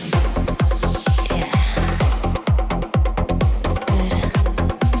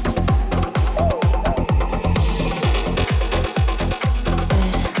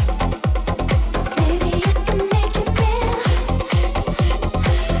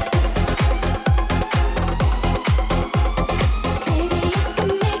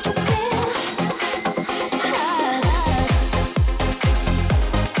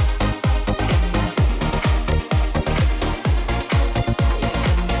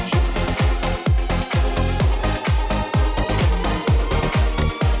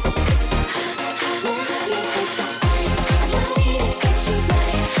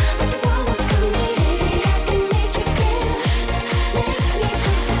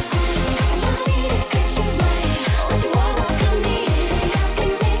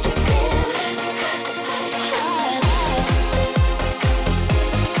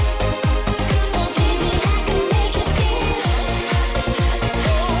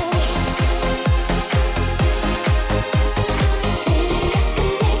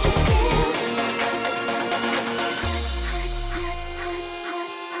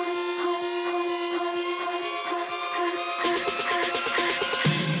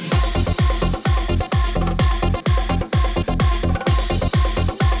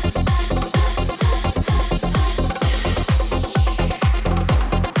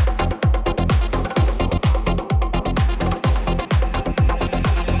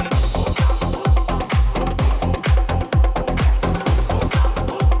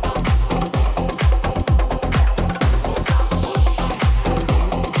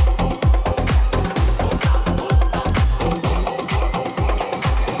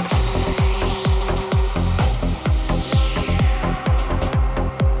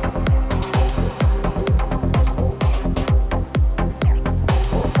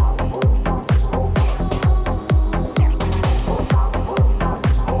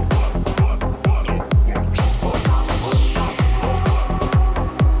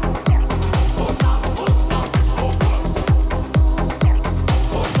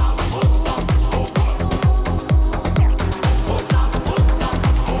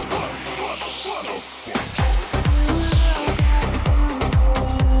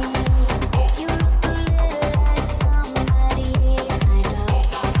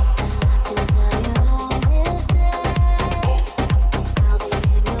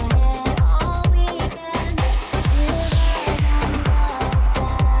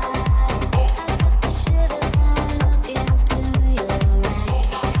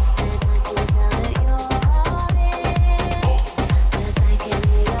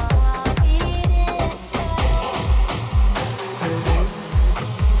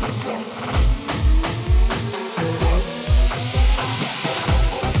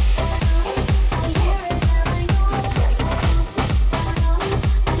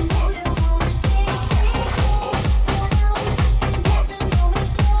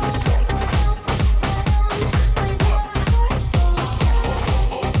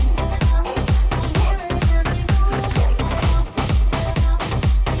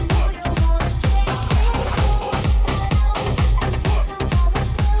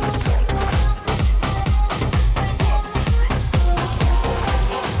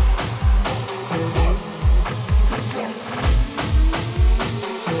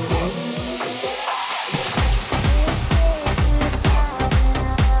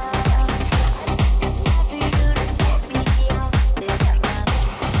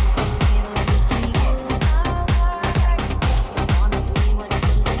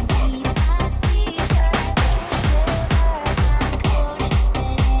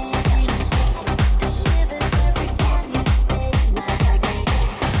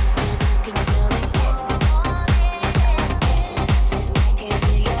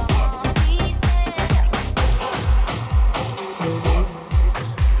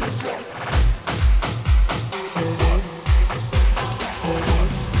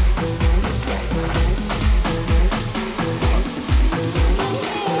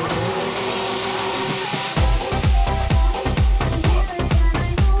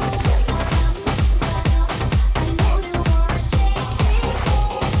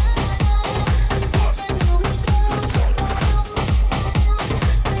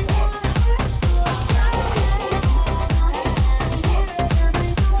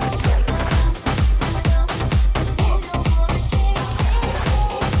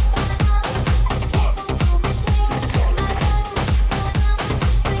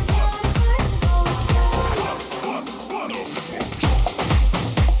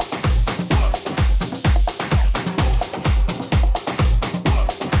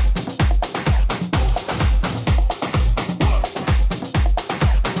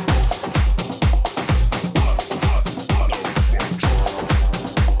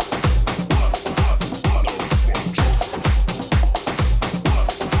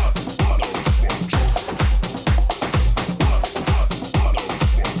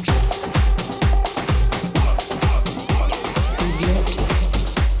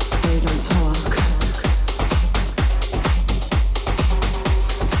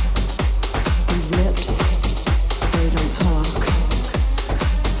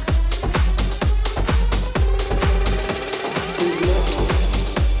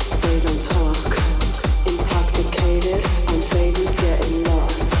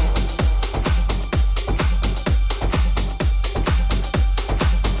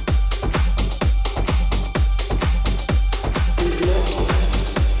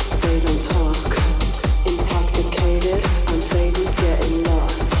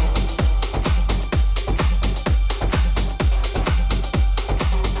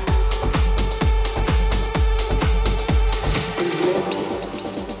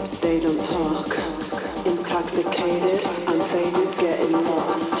 Intoxicated, I'm faded, getting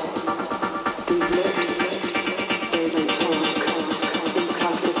lost. These lips, they don't talk.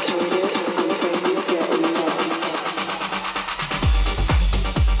 Intoxicated, I'm faded, getting lost.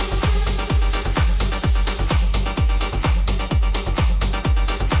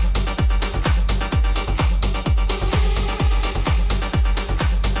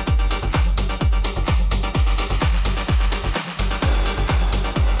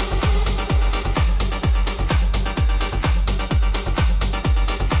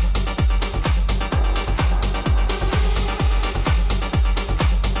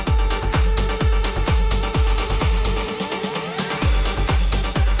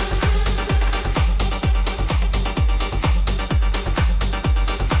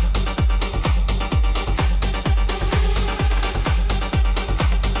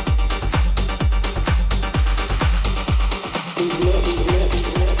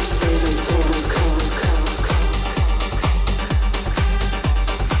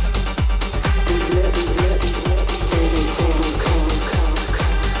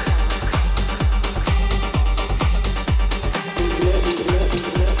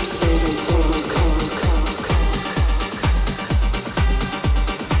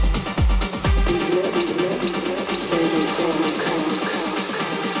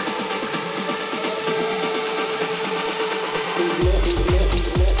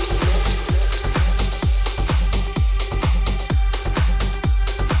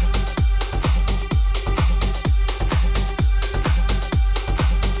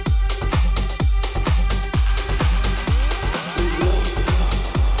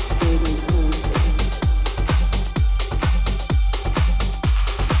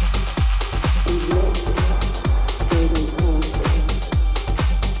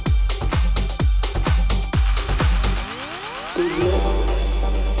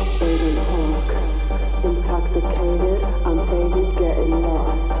 Intoxicated, I'm faded, getting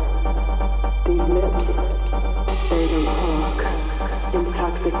lost. These lips, they don't talk.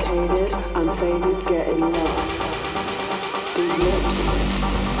 Intoxicated, I'm faded, getting lost. These lips,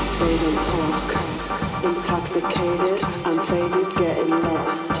 they don't talk. Intoxicated, I'm faded, getting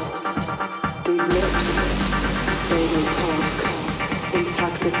lost. These lips, they don't talk.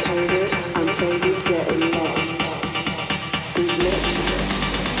 Intoxicated, I'm faded, getting lost. These lips,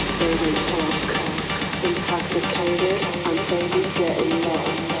 they don't talk. Intoxicated, I'm faded, getting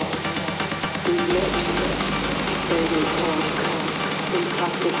lost. These lips, they don't talk.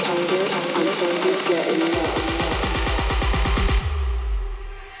 Intoxicated, I'm faded, getting lost.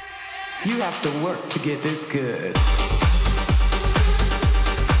 You have to work to get this good.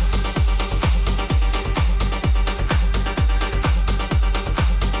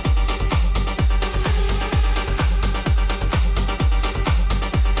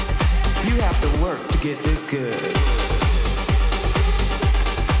 You have to work to get this good.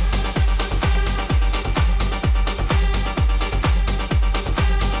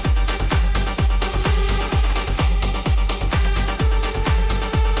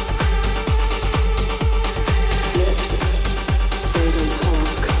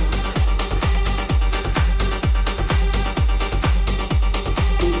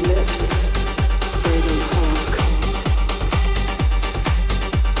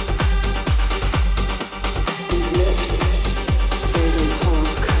 Lips,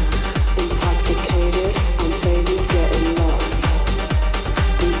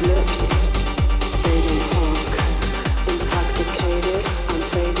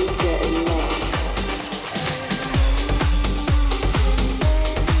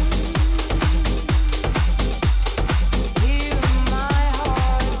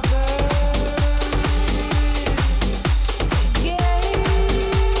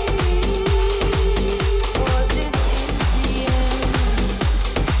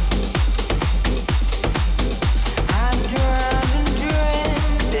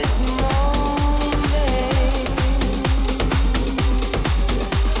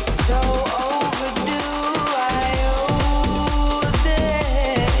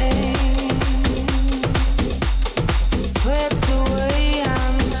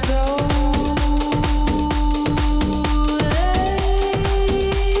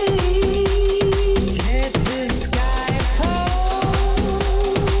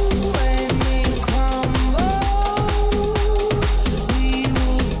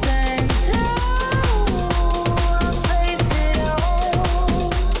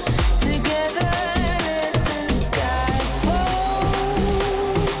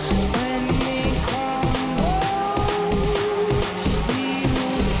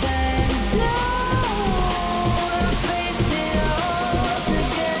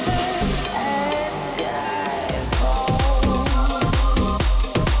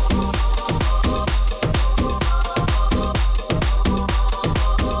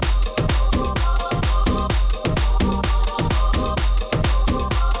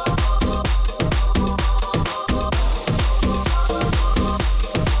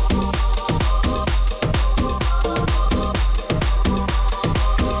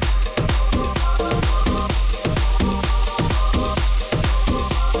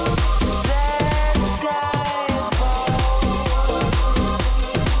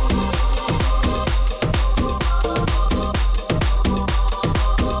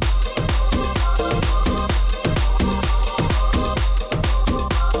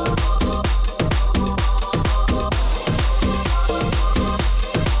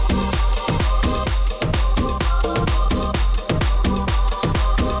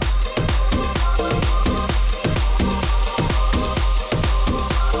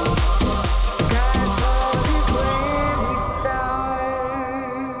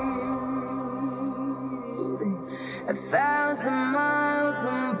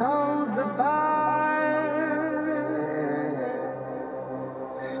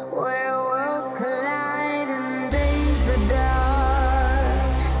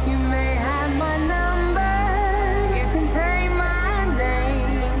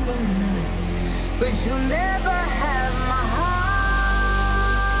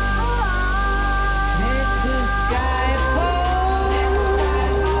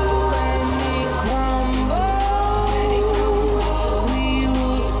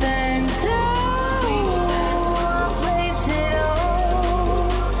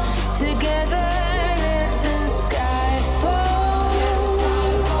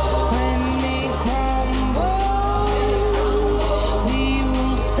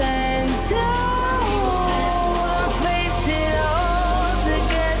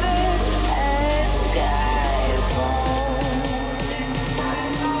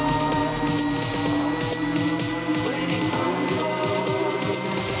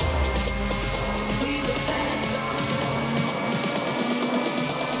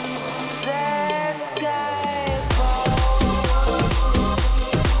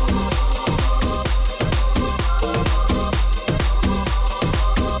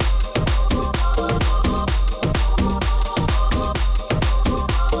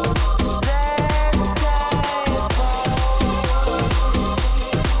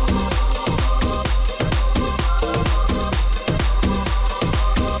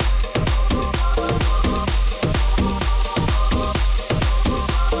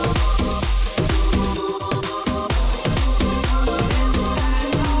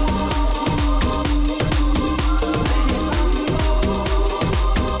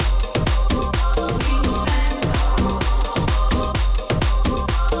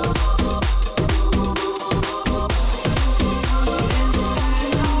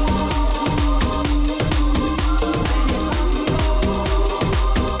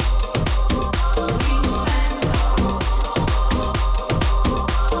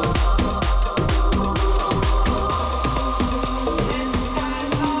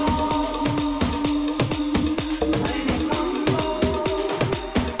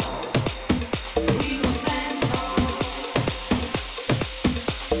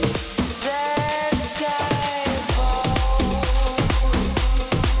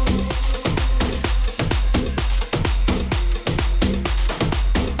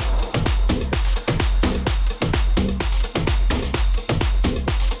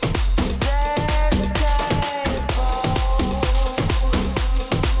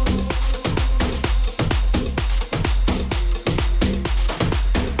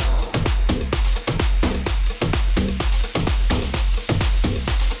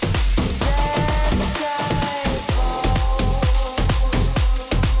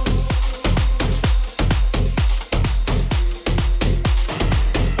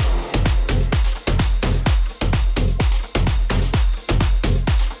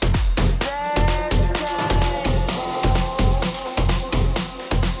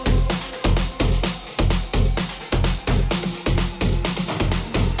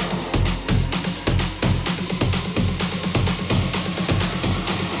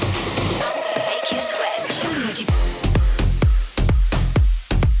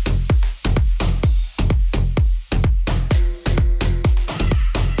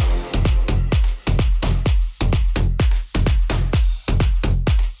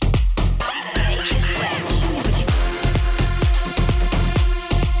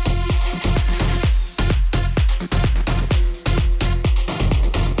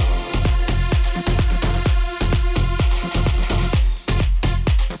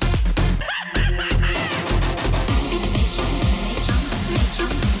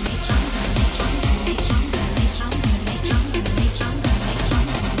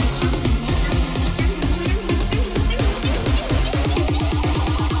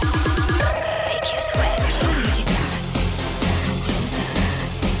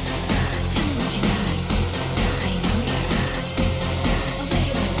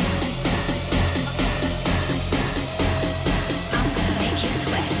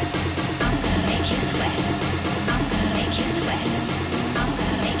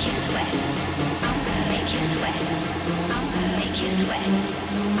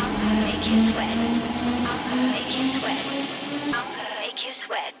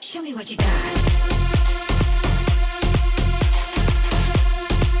 Show me what you got.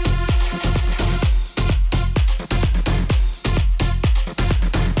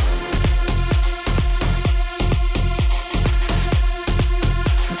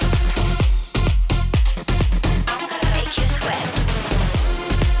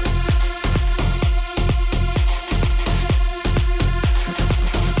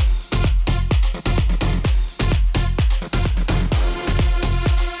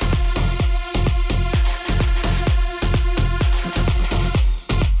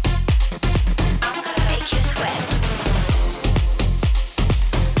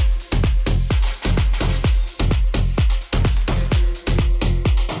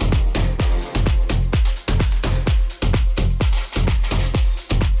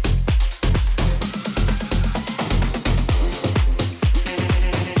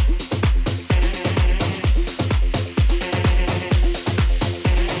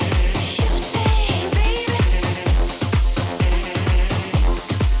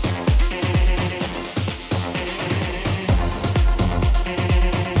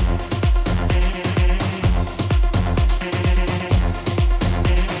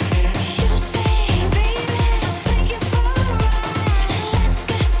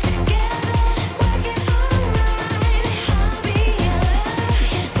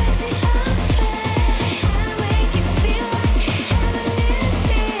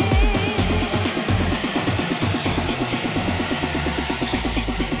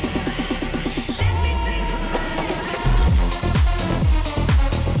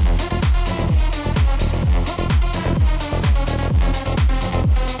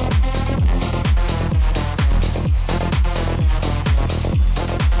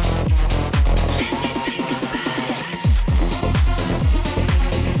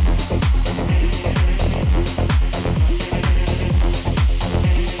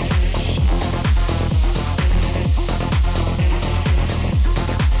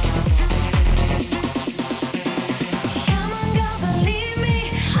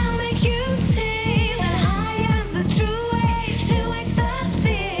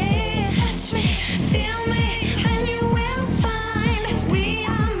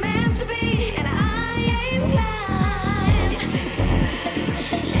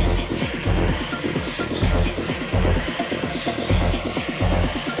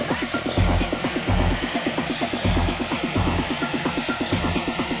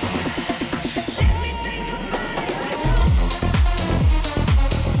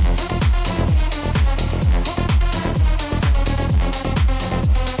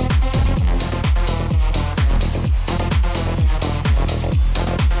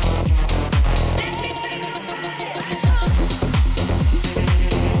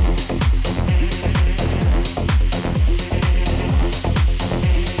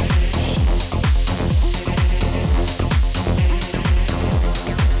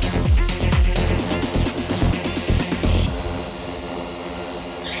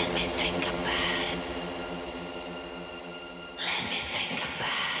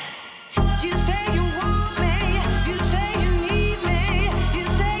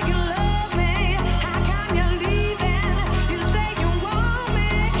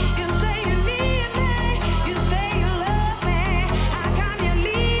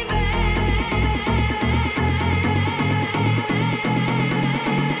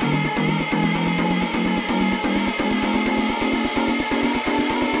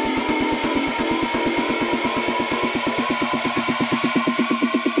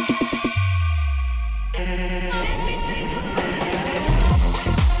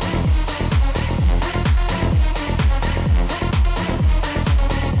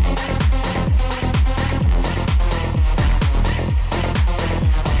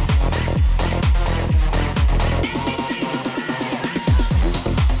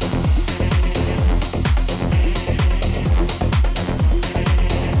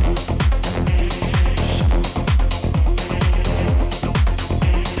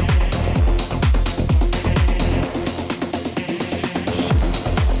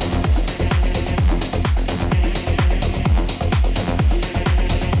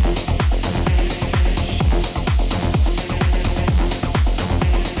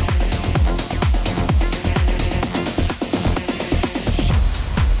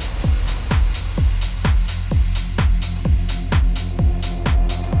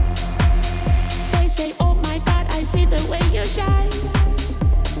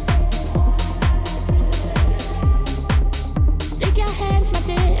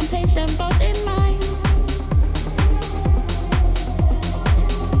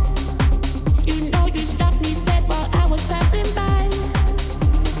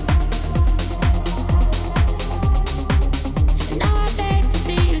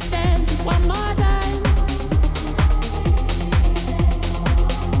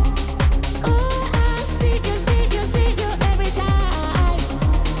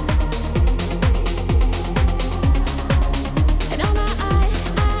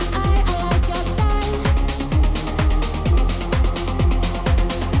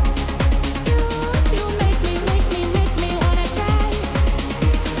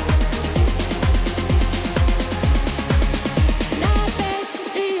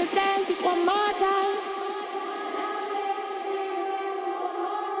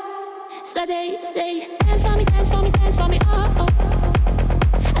 So they say, dance for me, dance for me, dance for me, oh, oh.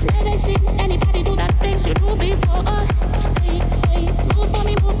 I've never seen anybody do that things you do before. They say, move for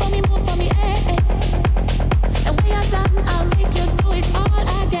me, move for me, move for me, eh, eh. And when you're done, I'll make you do it all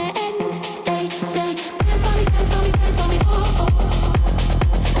again. They say, dance for me, dance for me, dance for me, oh, oh.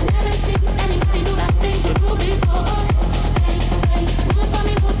 I've never seen anybody do that things you do before. They say, move for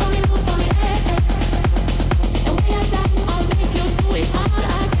me, move for me, move for me, eh, eh. And when you're done, I'll make you do it all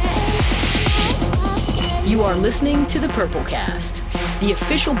again. You are listening to the PurpleCast, the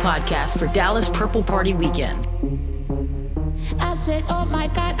official podcast for Dallas Purple Party Weekend. I said, oh my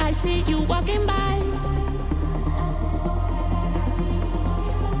God, I see you walking by.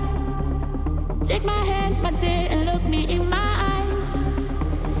 Take my hands, my dear, and look me in my eyes.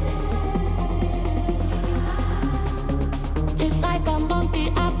 Just like a monkey,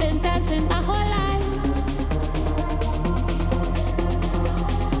 I've been dancing my whole life.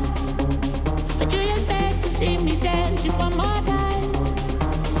 But you expect to see me dance you one more time.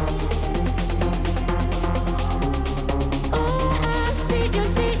 Oh, I see you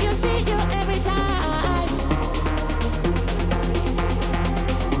every time.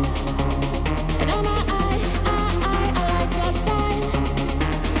 And oh my, I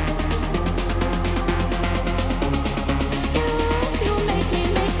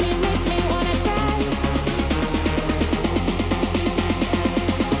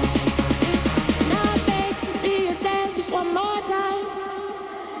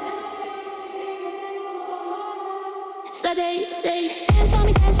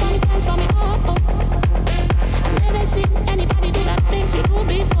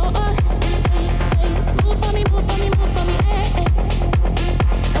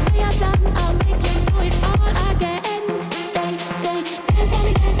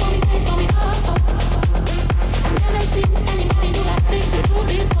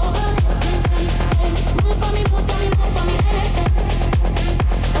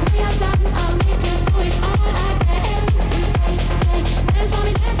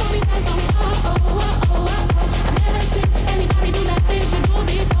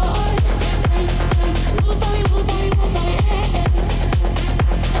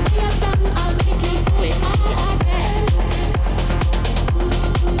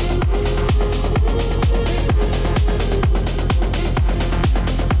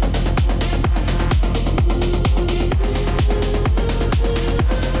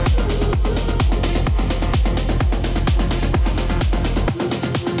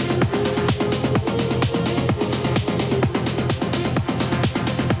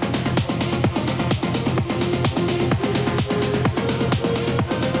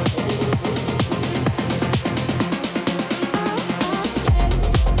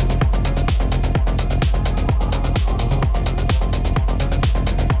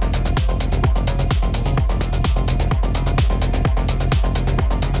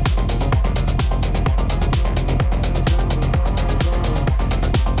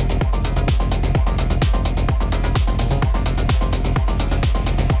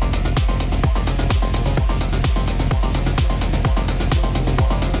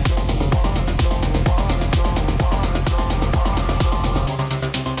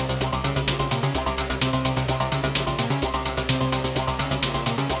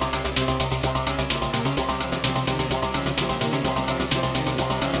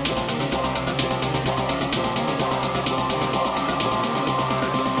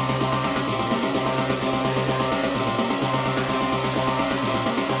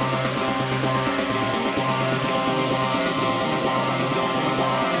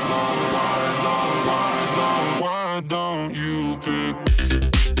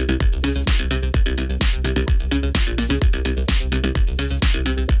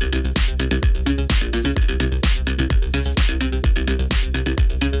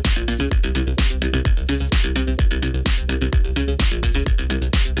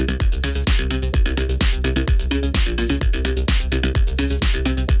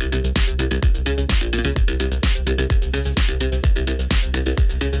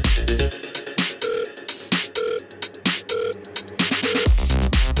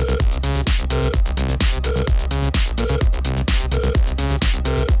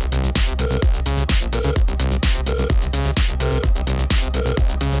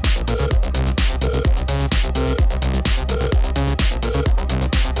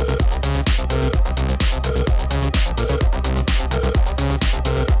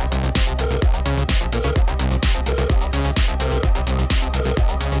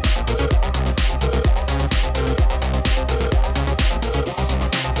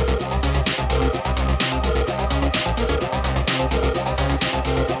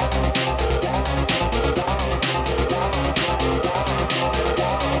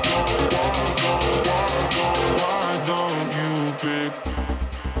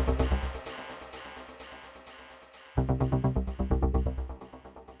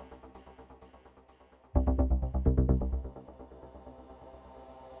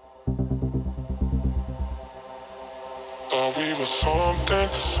thought we were something,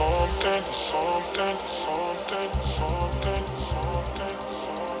 something, something, something, something, something,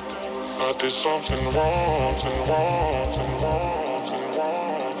 something. I did something wrong, something wrong, something wrong, something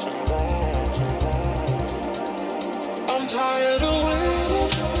wrong, something wrong, something wrong. I'm tired of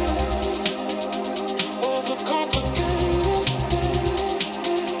waiting, overcomplicated,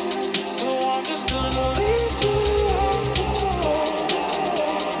 so I'm just gonna leave you out to dry.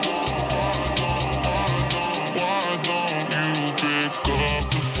 Why don't you pick up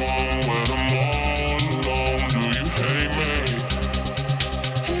the phone when I'm all alone? Do you hate me?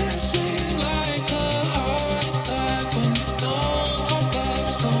 It seems like a heart attack when you don't come back,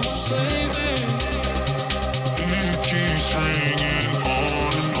 so save me. It keeps ringing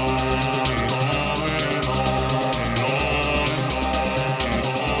on and on and on and on and on and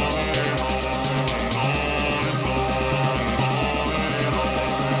on and on and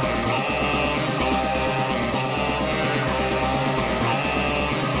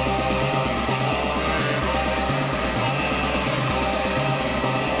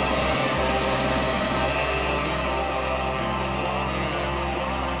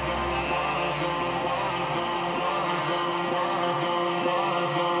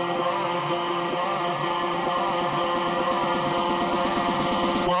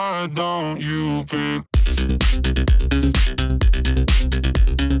why don't you pick?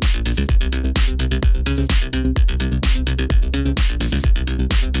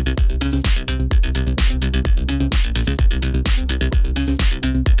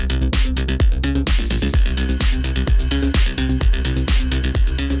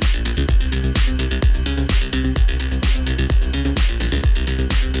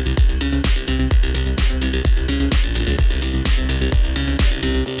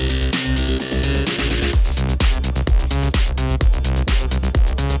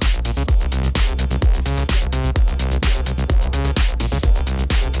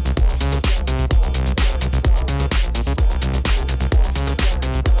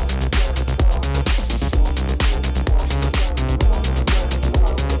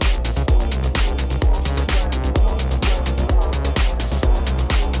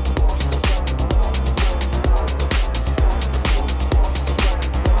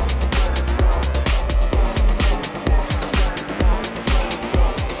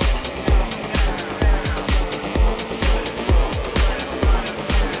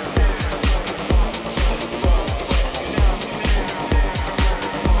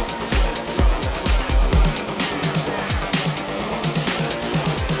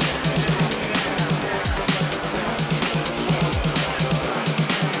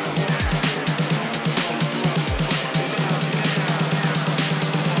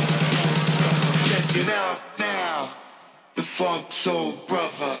 Check it out now, the funk soul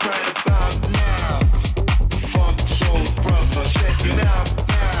brother. Right about now, the funk soul brother. Check it out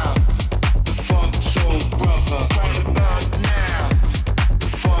now, the funk soul brother. Right about now, the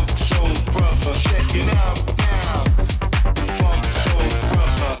funk soul brother. Check it out now, the funk soul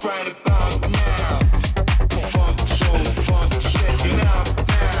brother. Right about now, the funk soul funk. Check it out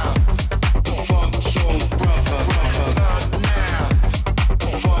now, the funk soul brother. Right about now, the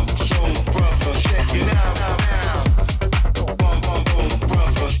funk soul brother. Check it out now, the funk soul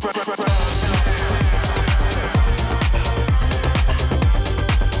brother.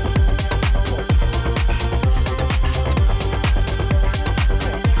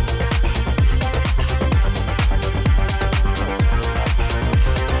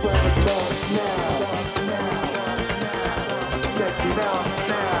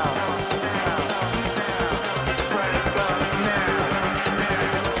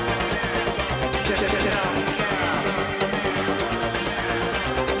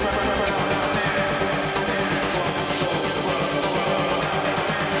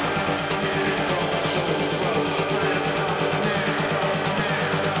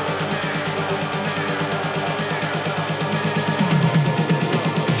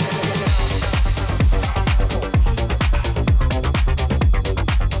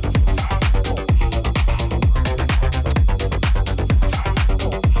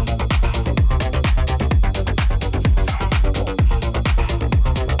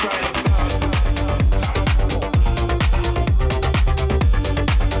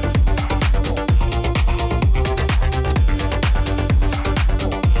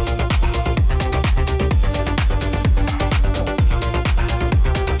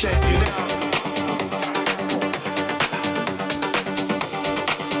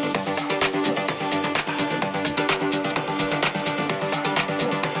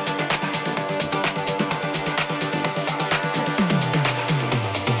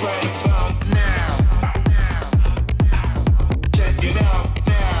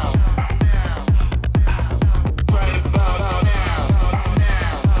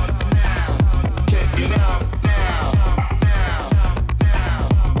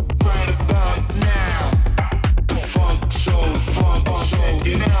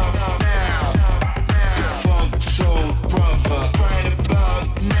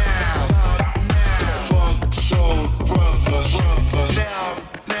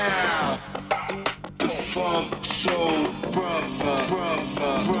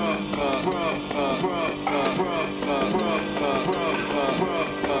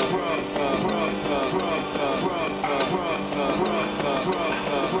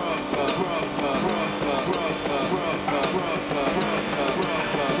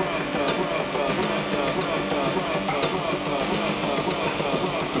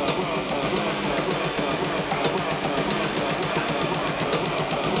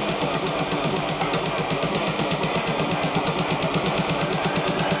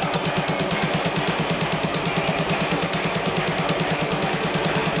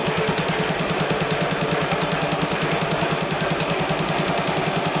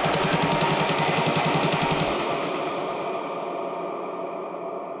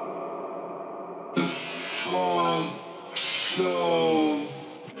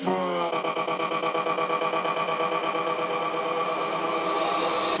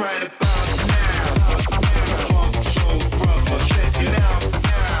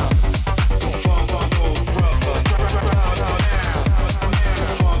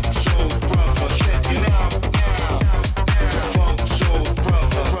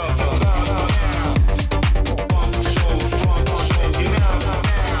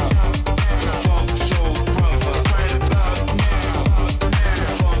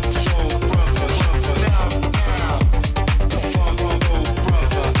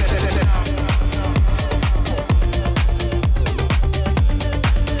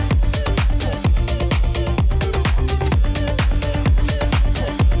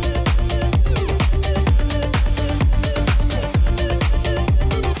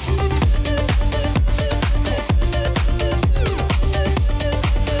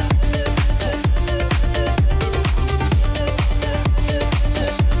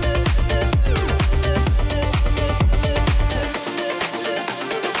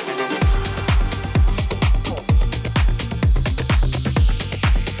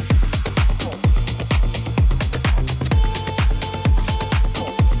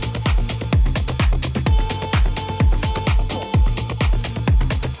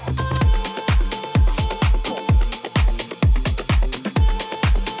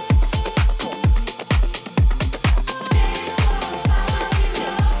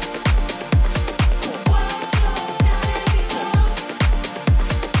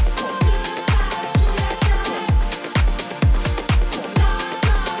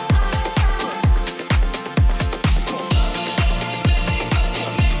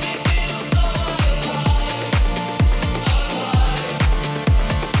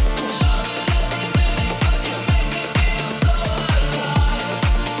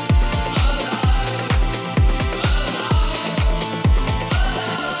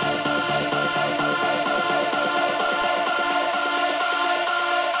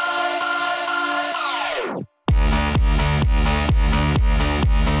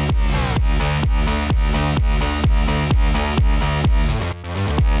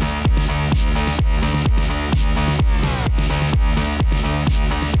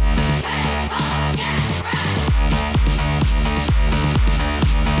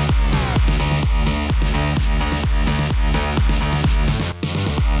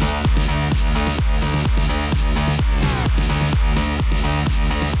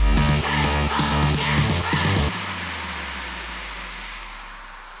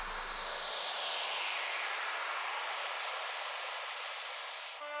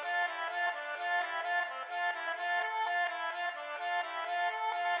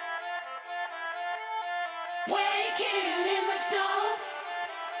 Shaking in the snow,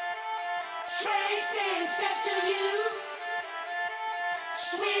 tracing steps to you,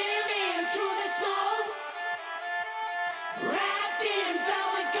 swimming through the smoke, wrapped in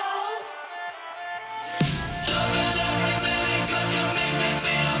velvet gold. Loving every minute 'cause you make me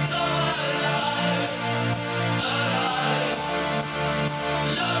feel so alive, alive.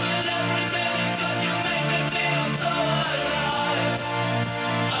 Loving every minute 'cause you make me feel so alive,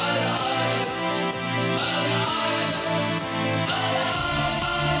 alive, alive,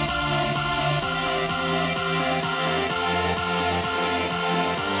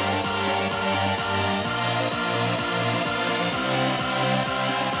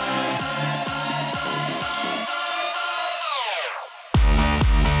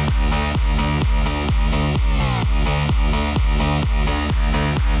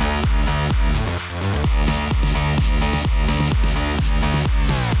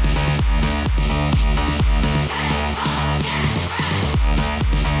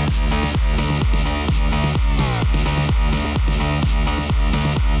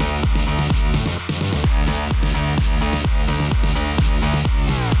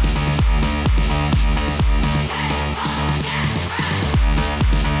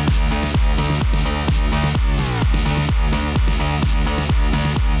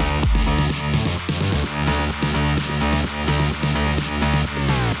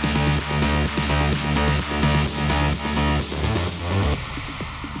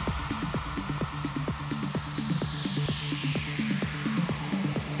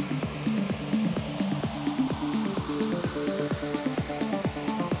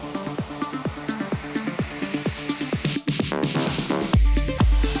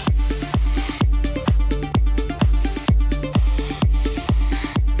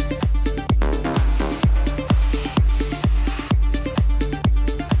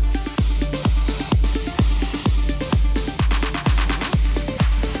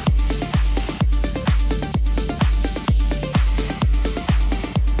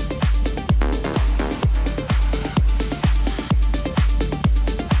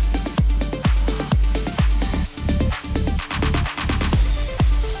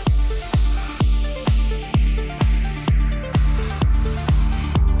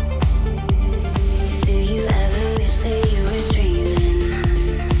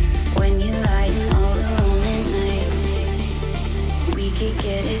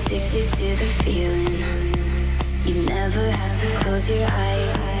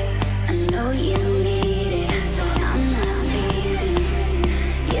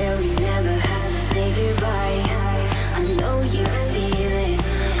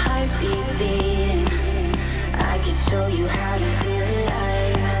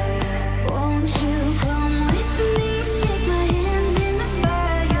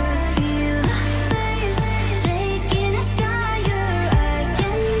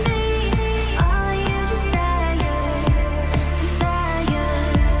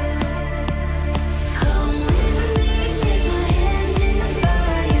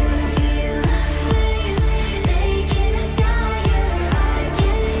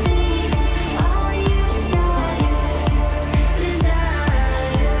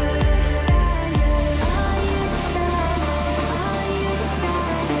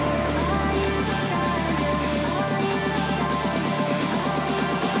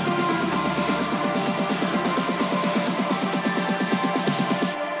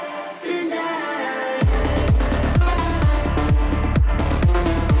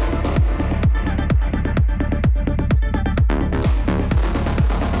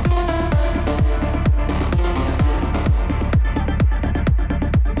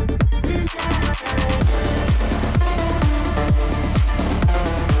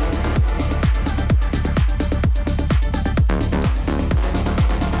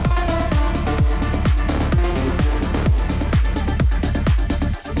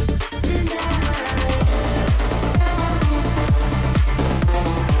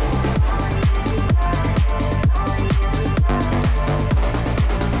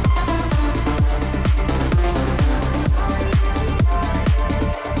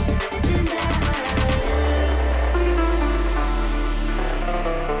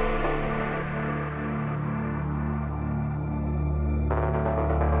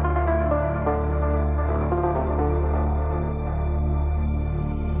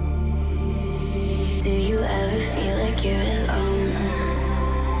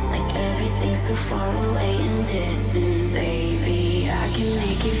 so far away and distant, baby. I can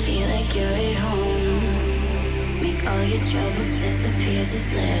make you feel like you're at home. Make all your troubles disappear,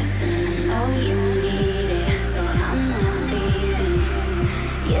 just listen. I know you need it, so I'm not leaving.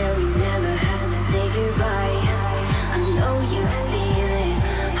 Yeah, we never have to say goodbye.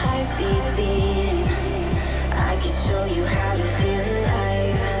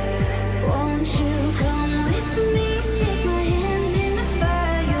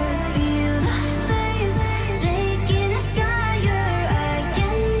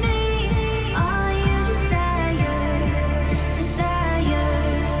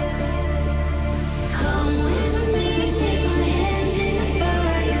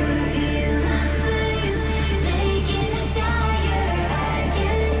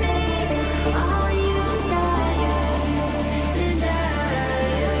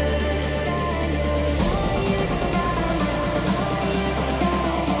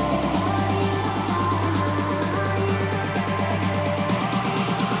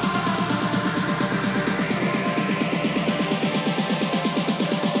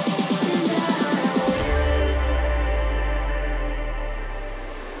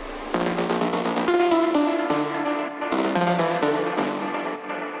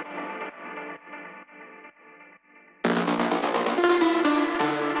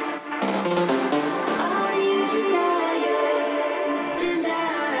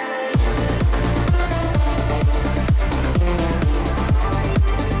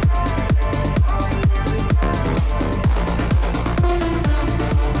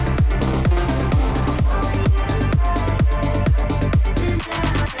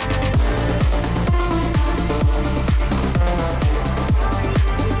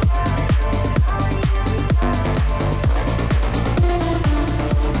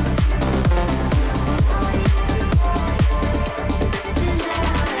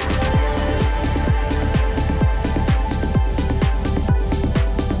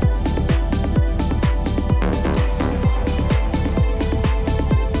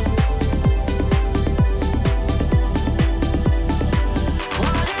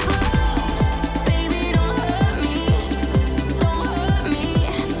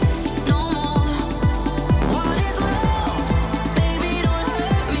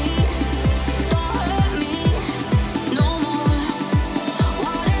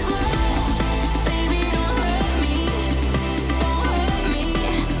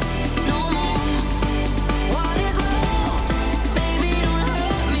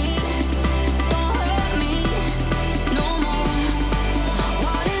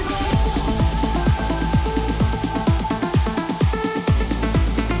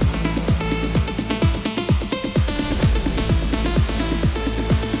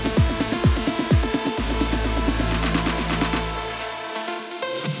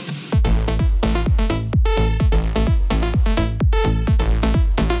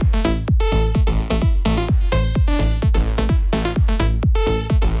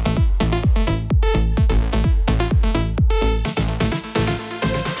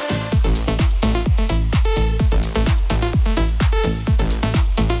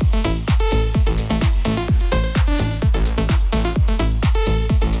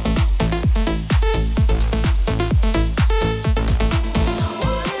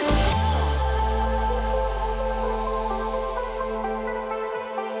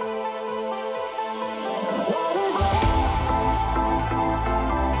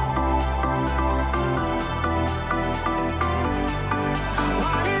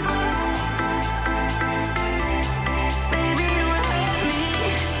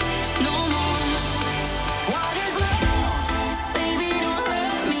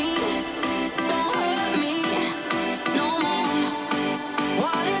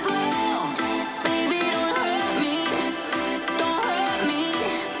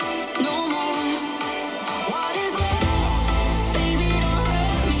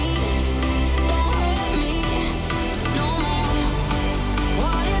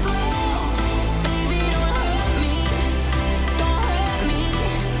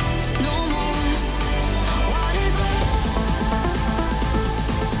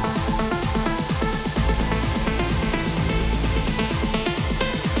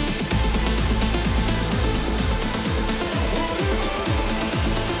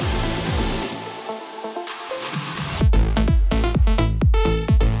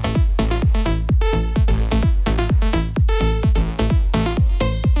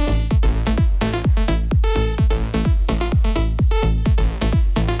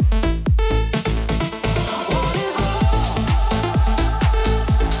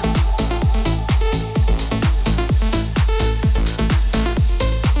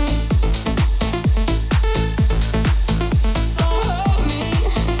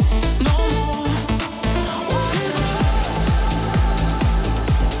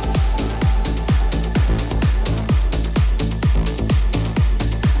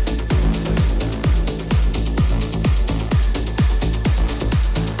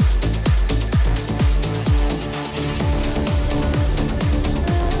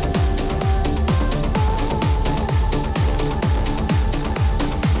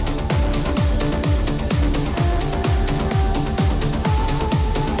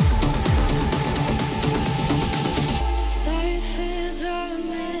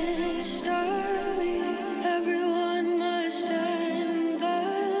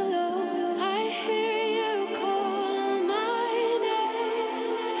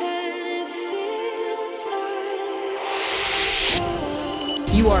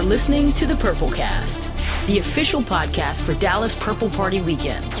 You are listening to the PurpleCast, the official podcast for Dallas Purple Party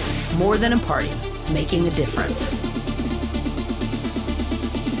Weekend. More than a party, making a difference.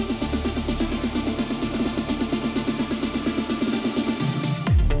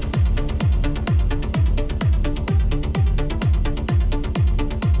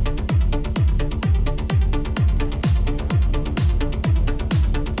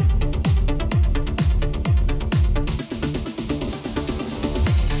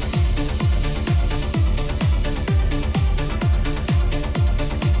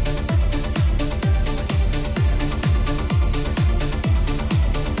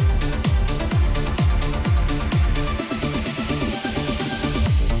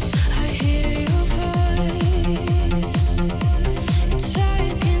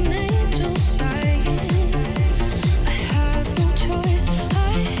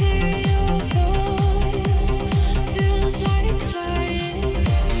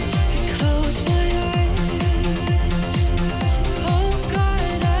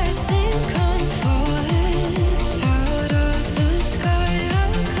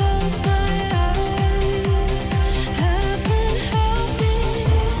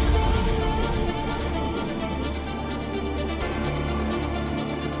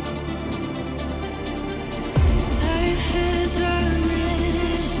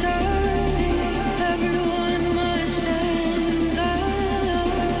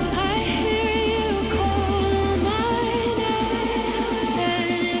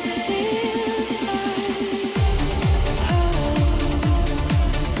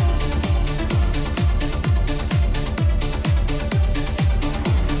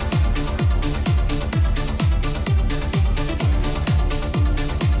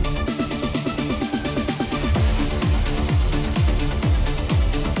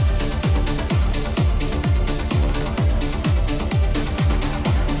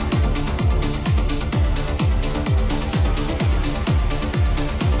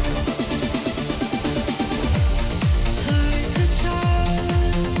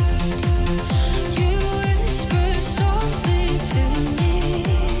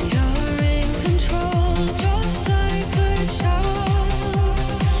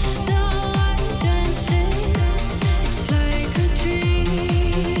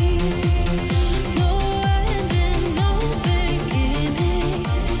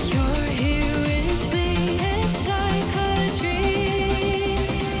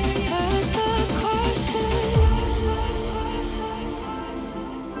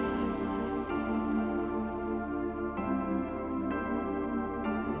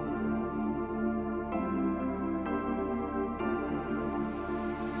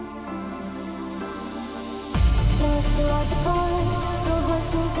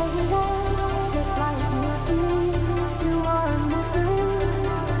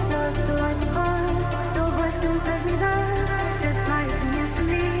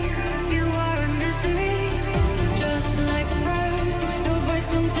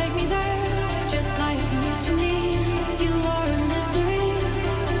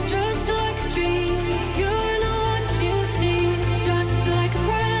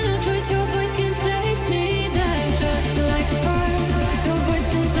 Just like a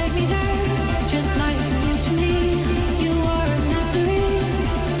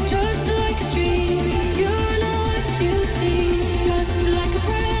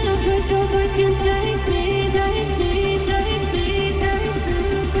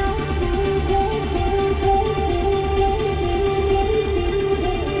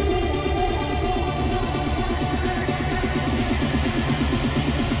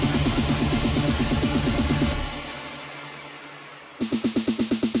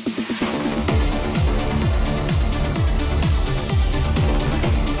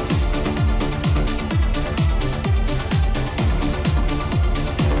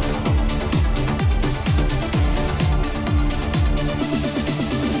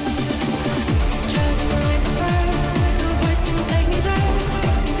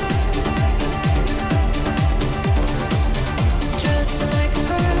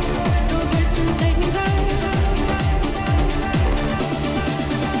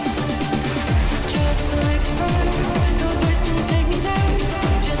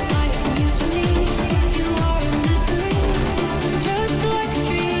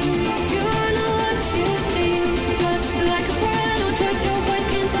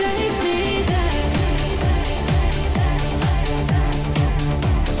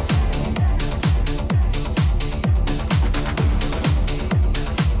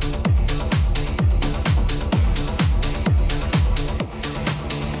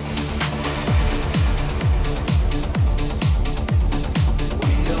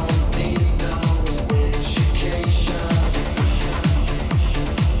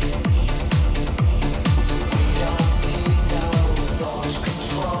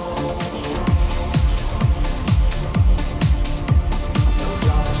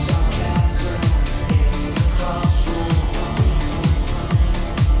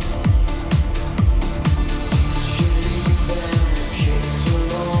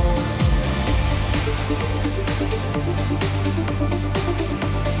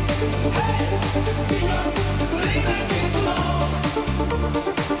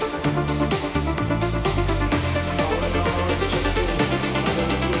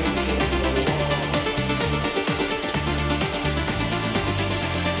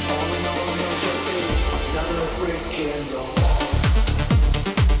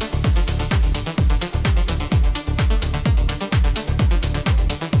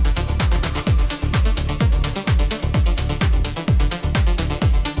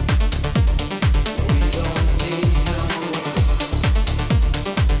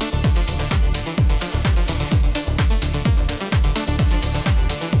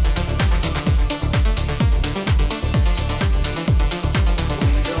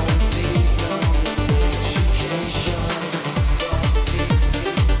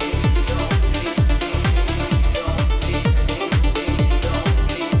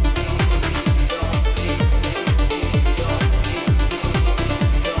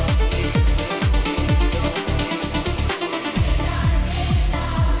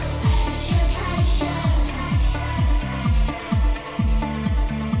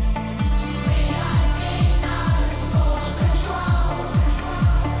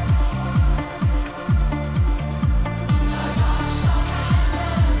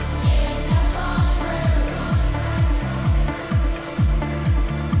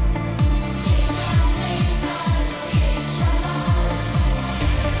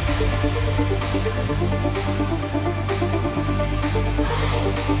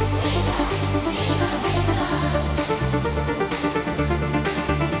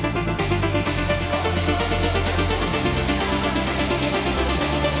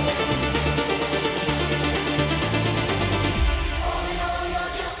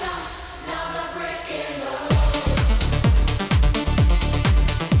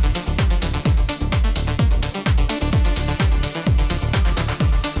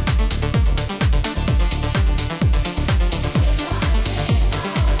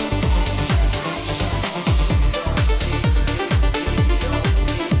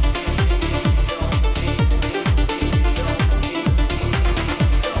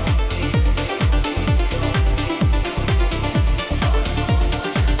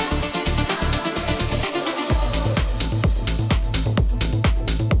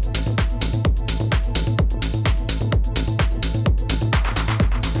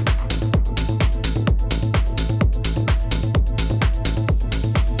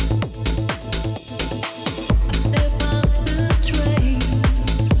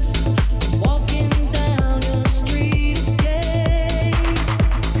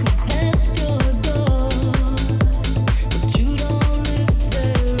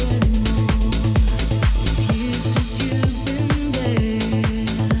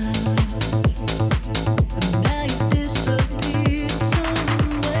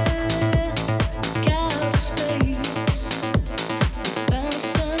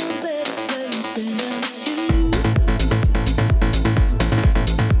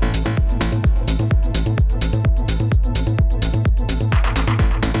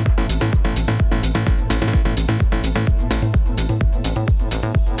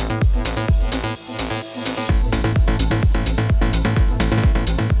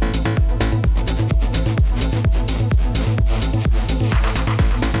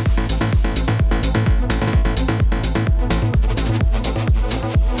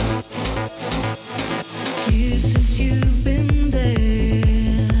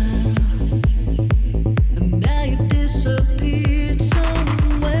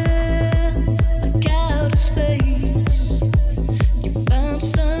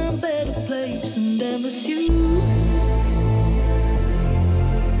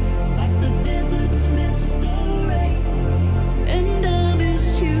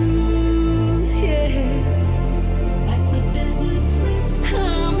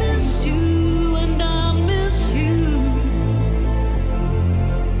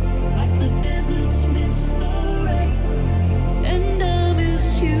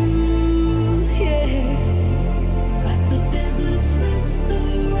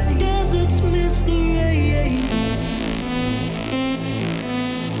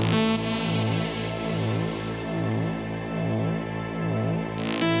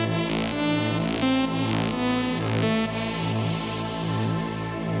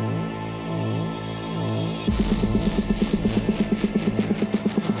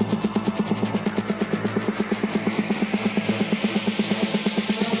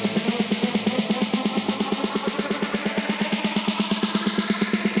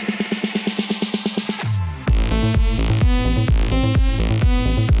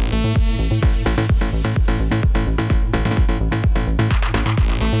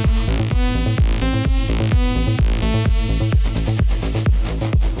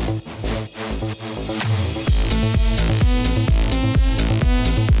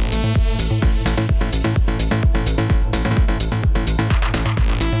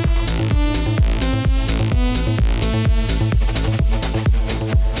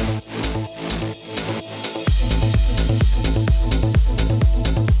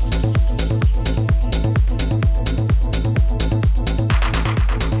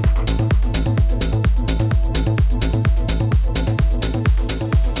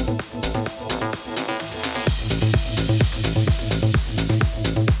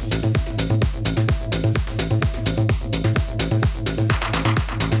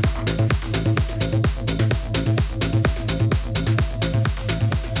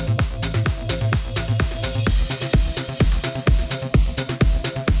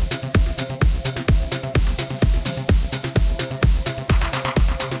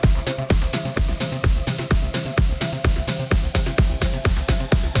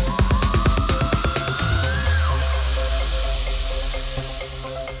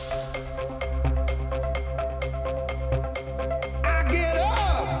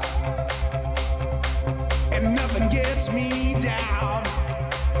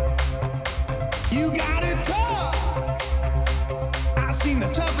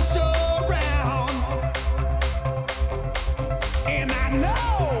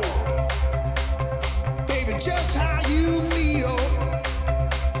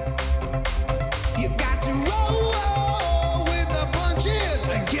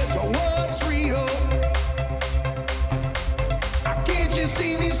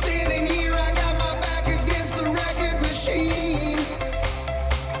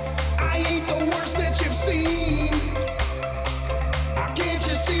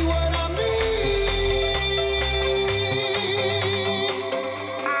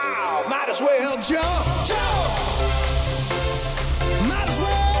as well jump, jump. Might as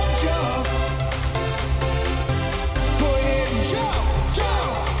well jump. Go ahead and jump,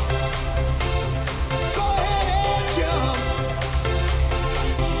 jump. Go ahead and jump.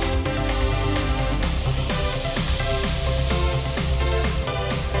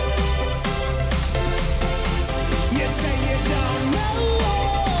 You say you don't know,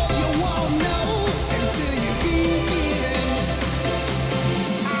 you won't know until you begin.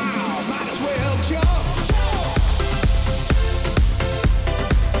 Ow, might as well jump, jump.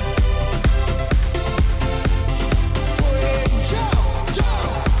 Go ahead and jump,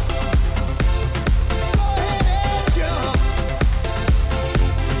 jump. Go ahead and jump.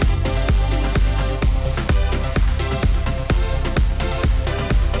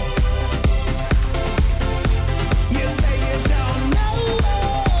 You say you don't know,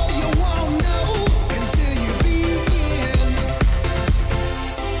 you won't know until you begin.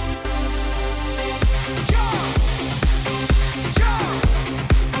 Jump, jump, jump,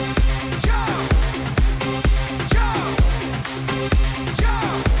 jump, jump,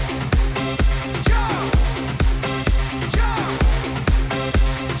 jump, jump,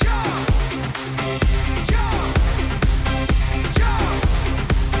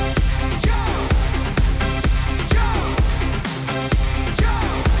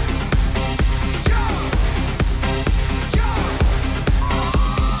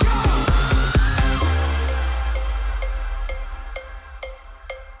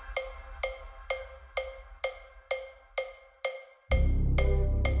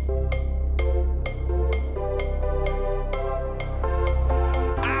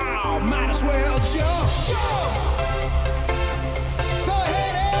 Ow, might as well jump, jump. Go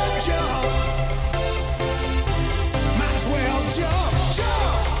ahead and jump. Might as well jump,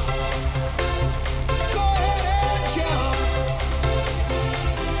 jump. Go ahead and jump.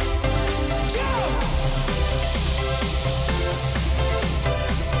 Jump.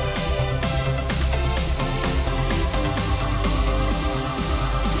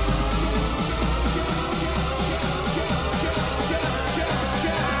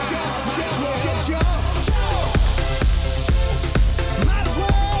 Might as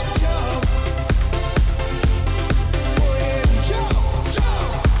well jump. Go ahead and jump,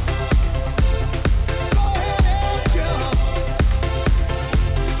 jump. Go ahead and jump.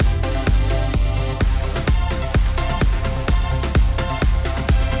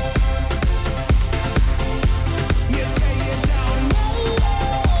 You say you don't know,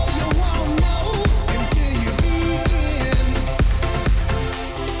 you won't know until you begin.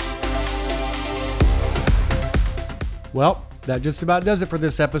 Well, that just about does it for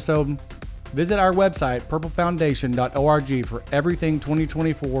this episode. Visit our website, purplefoundation.org, for everything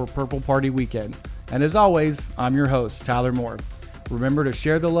 2024 Purple Party Weekend. And as always, I'm your host, Tyler Moore. Remember to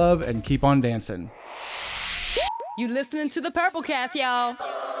share the love and keep on dancing. You listening to the PurpleCast, y'all.